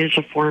humor is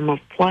a form of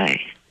play.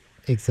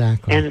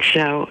 Exactly. And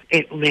so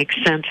it makes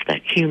sense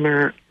that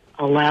humor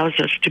allows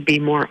us to be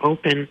more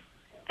open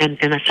and,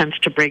 in a sense,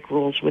 to break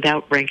rules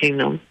without breaking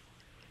them.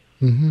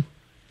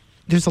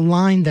 There's a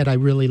line that I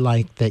really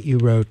like that you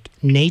wrote: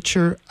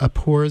 "Nature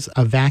abhors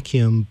a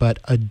vacuum but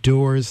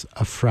adores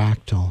a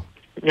fractal."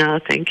 No,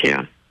 thank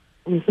you.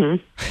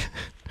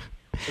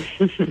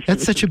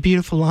 That's such a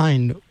beautiful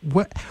line.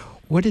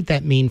 What did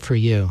that mean for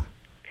you?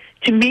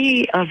 To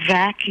me, a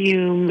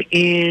vacuum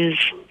is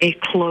a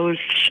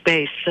closed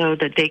space. So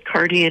the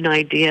Descartesian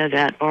idea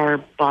that our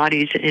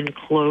bodies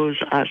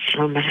enclose us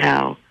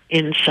somehow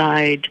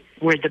inside,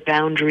 where the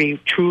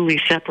boundary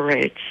truly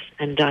separates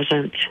and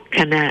doesn't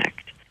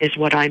connect, is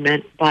what I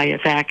meant by a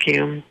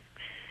vacuum.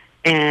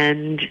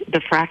 And the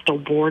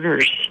fractal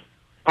borders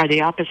are the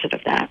opposite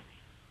of that,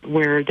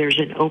 where there's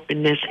an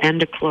openness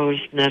and a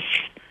closedness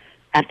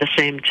at the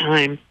same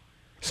time.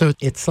 So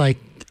it's like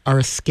our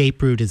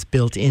escape route is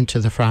built into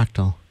the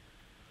fractal.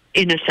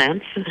 In a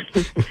sense.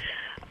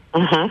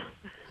 Uh-huh.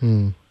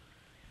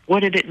 What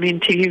did it mean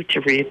to you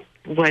to read?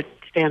 What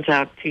stands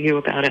out to you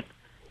about it?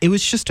 It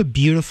was just a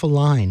beautiful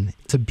line.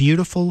 It's a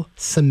beautiful,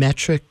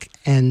 symmetric,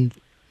 and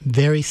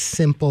very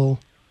simple,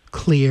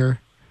 clear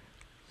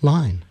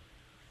line.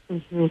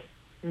 Mm-hmm.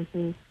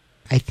 Mm-hmm.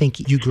 I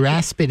think you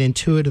grasp it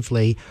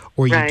intuitively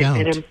or you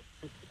don't.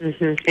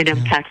 It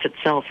impacts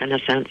itself in a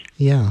sense.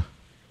 Yeah.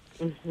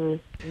 Mm-hmm.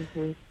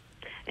 Mm-hmm.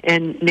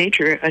 And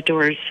nature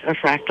adores a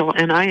fractal,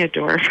 and I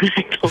adore a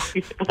fractal.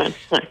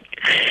 It's like,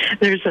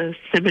 there's a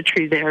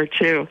symmetry there,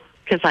 too,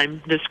 because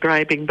I'm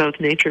describing both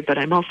nature, but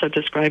I'm also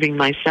describing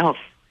myself,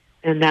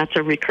 and that's a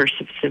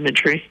recursive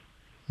symmetry.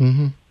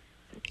 Mm-hmm.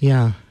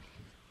 Yeah.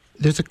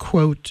 There's a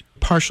quote,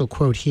 partial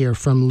quote here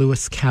from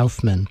Louis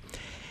Kaufman.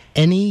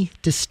 Any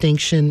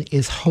distinction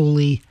is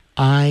wholly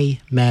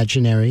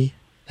I-imaginary,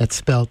 that's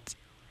spelled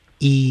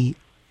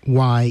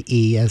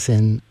E-Y-E, as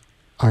in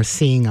our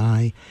seeing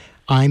eye,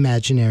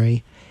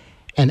 I-imaginary,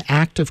 an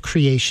act of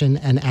creation,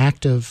 an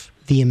act of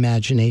the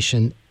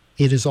imagination.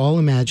 It is all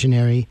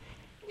imaginary,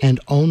 and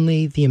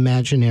only the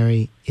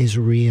imaginary is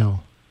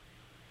real.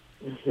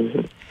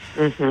 Mm-hmm.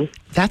 Mm-hmm.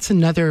 That's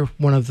another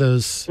one of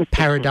those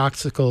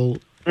paradoxical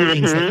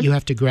things that you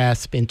have to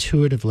grasp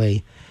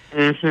intuitively.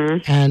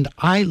 Mm-hmm. And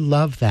I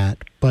love that,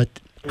 but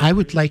I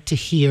would like to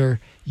hear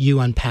you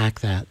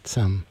unpack that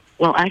some.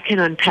 Well, I can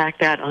unpack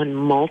that on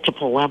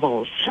multiple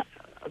levels.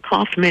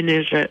 Kaufman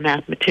is a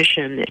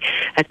mathematician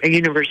at a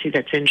university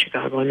that's in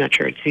Chicago. I'm not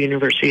sure it's the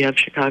University of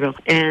Chicago.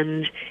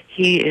 And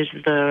he is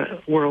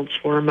the world's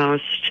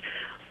foremost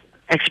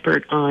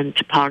expert on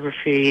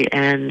topography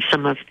and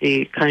some of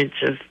the kinds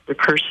of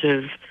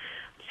recursive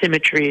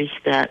symmetries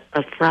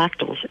of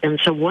fractals. And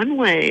so one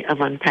way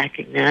of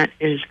unpacking that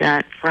is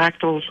that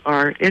fractals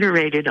are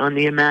iterated on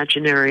the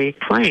imaginary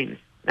plane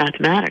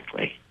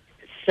mathematically.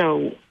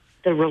 So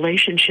the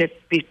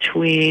relationship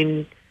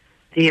between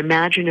the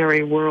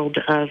imaginary world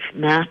of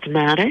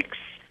mathematics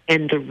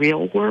and the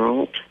real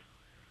world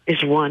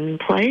is one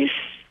place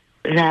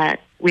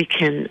that we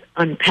can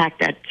unpack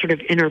that sort of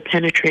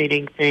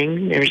interpenetrating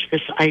thing. There's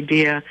this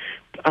idea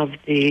of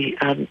the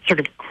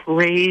sort of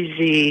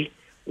crazy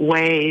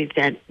way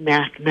that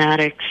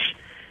mathematics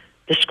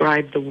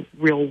describe the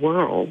real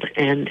world,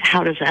 and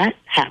how does that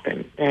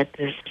happen? That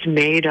this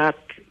made-up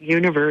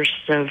universe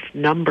of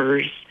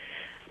numbers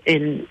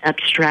in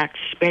abstract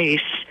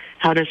space,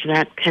 how does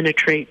that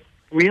penetrate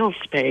real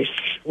space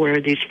where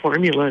these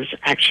formulas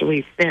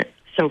actually fit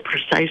so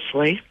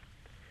precisely?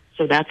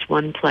 So that's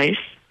one place.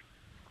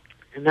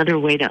 Another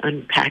way to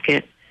unpack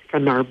it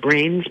from our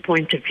brain's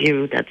point of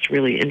view that's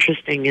really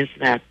interesting is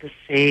that the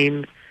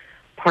same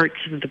parts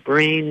of the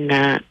brain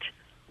that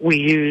we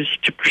use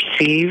to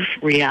perceive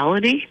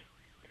reality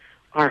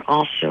are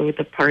also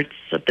the parts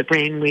of the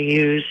brain we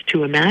use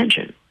to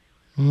imagine.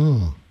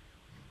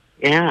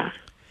 Yeah,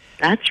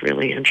 that's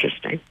really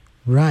interesting.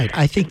 Right.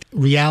 I think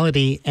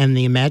reality and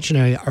the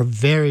imaginary are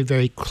very,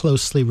 very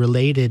closely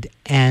related,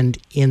 and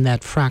in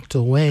that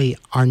fractal way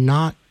are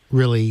not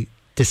really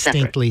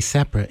distinctly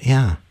separate.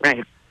 Yeah.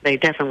 Right. They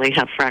definitely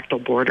have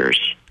fractal borders.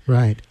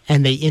 Right.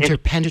 And they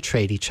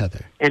interpenetrate each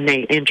other. And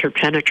they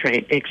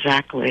interpenetrate,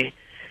 exactly.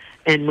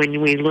 And when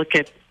we look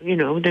at,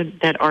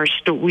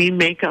 we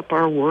make up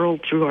our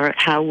world through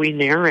how we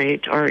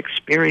narrate our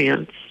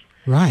experience.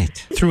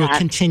 Right. Through a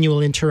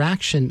continual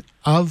interaction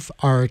of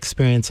our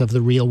experience of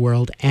the real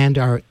world and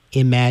our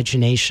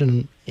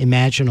imaginal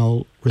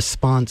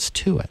response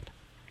to it.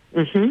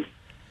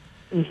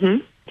 Mm-hmm.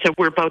 Mm-hmm. So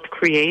we're both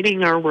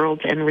creating our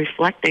worlds and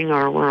reflecting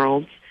our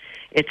worlds.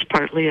 It's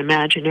partly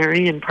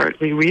imaginary and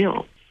partly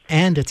real.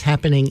 And it's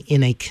happening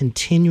in a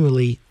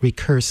continually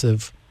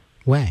recursive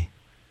way.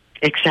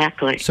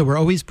 Exactly. So we're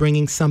always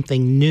bringing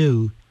something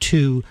new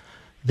to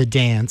the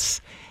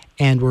dance,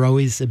 and we're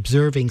always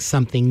observing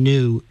something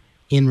new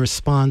in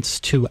response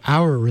to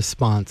our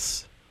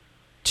response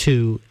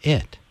to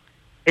it.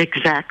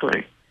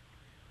 Exactly.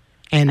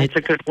 And that's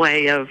a good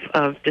way of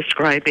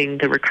describing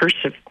the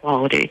recursive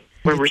quality.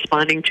 We're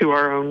responding to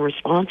our own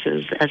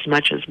responses as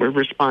much as we're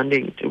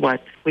responding to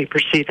what we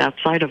perceive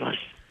outside of us.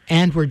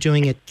 And we're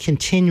doing it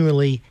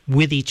continually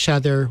with each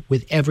other,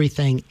 with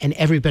everything, and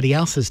everybody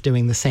else is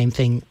doing the same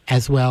thing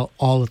as well,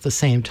 all at the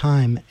same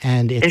time.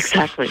 And it's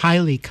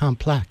highly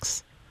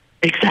complex.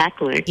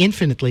 Exactly.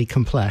 Infinitely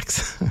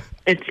complex.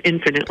 It's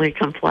infinitely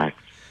complex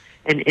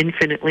and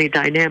infinitely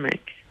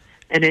dynamic.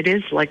 And it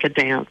is like a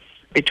dance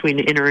between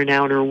inner and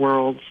outer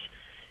worlds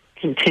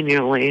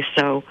continually.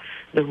 So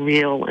the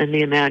real and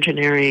the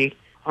imaginary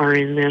are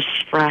in this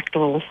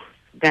fractal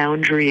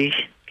boundary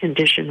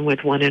condition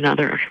with one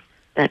another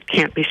that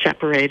can't be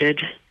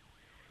separated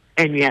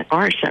and yet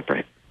are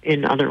separate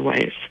in other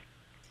ways.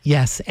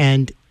 Yes,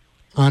 and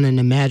on an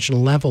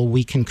imaginal level,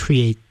 we can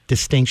create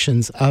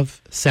distinctions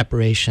of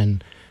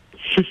separation.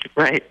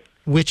 Right.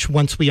 Which,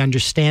 once we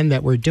understand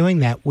that we're doing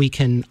that, we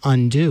can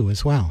undo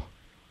as well.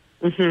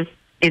 Mm-hmm.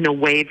 In a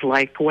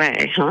wave-like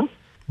way, huh?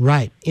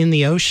 Right. In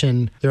the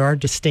ocean, there are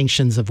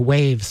distinctions of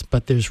waves,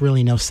 but there's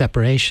really no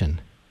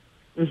separation.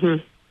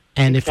 Mm-hmm.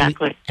 And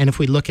exactly. if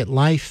we look at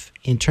life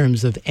in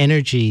terms of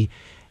energy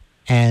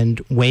and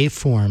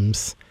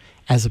waveforms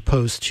as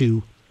opposed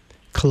to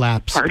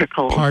collapsed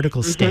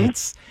particle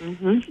states,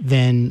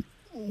 then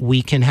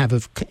we can have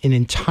an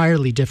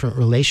entirely different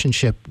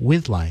relationship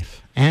with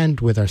life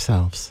and with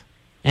ourselves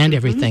and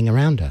everything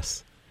around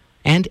us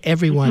and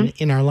everyone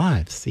in our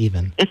lives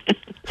even.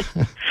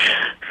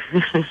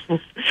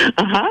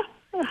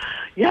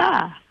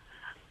 Yeah.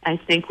 I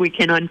think we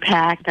can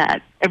unpack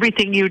that.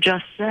 Everything you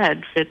just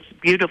said fits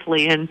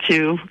beautifully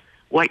into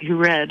what you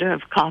read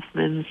of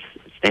Kaufman's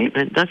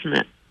statement, doesn't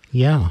it?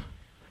 Yeah.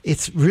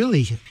 It's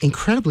really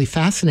incredibly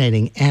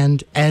fascinating.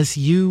 And as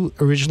you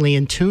originally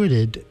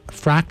intuited,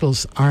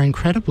 fractals are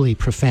incredibly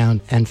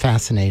profound and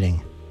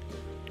fascinating.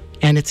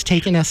 And it's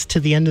taken us to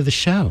the end of the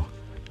show.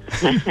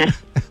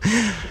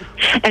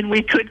 And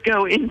we could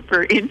go in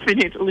for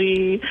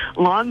infinitely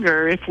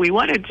longer if we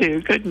wanted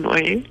to, couldn't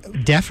we?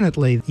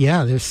 Definitely.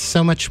 Yeah, there's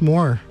so much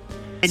more.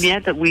 And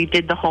yet that we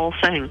did the whole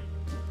thing.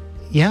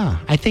 Yeah,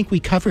 I think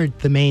we covered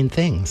the main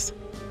things.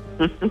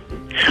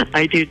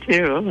 I do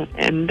too,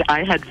 and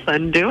I had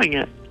fun doing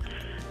it.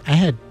 I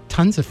had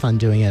tons of fun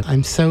doing it.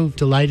 I'm so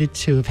delighted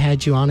to have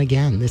had you on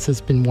again. This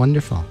has been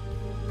wonderful.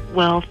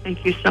 Well,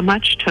 thank you so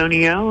much,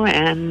 Tonio,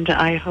 and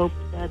I hope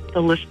that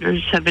the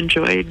listeners have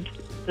enjoyed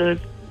the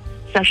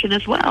session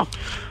as well.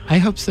 I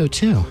hope so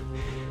too.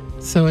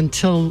 So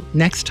until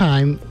next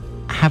time,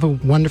 have a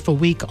wonderful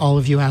week, all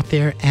of you out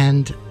there.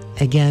 And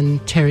again,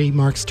 Terry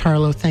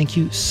Marks-Tarlow, thank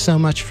you so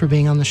much for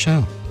being on the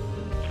show.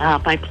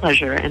 My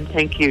pleasure, and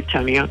thank you,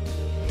 Tonio.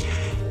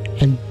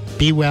 And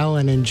be well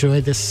and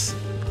enjoy this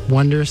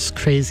wondrous,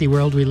 crazy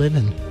world we live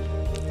in.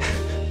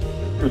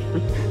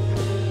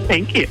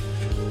 Thank you.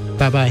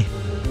 Bye-bye.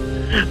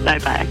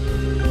 Bye-bye.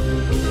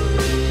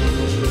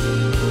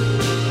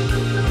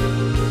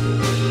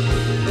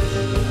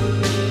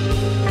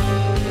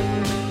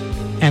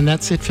 And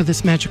that's it for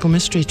this Magical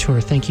Mystery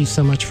Tour. Thank you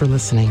so much for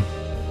listening.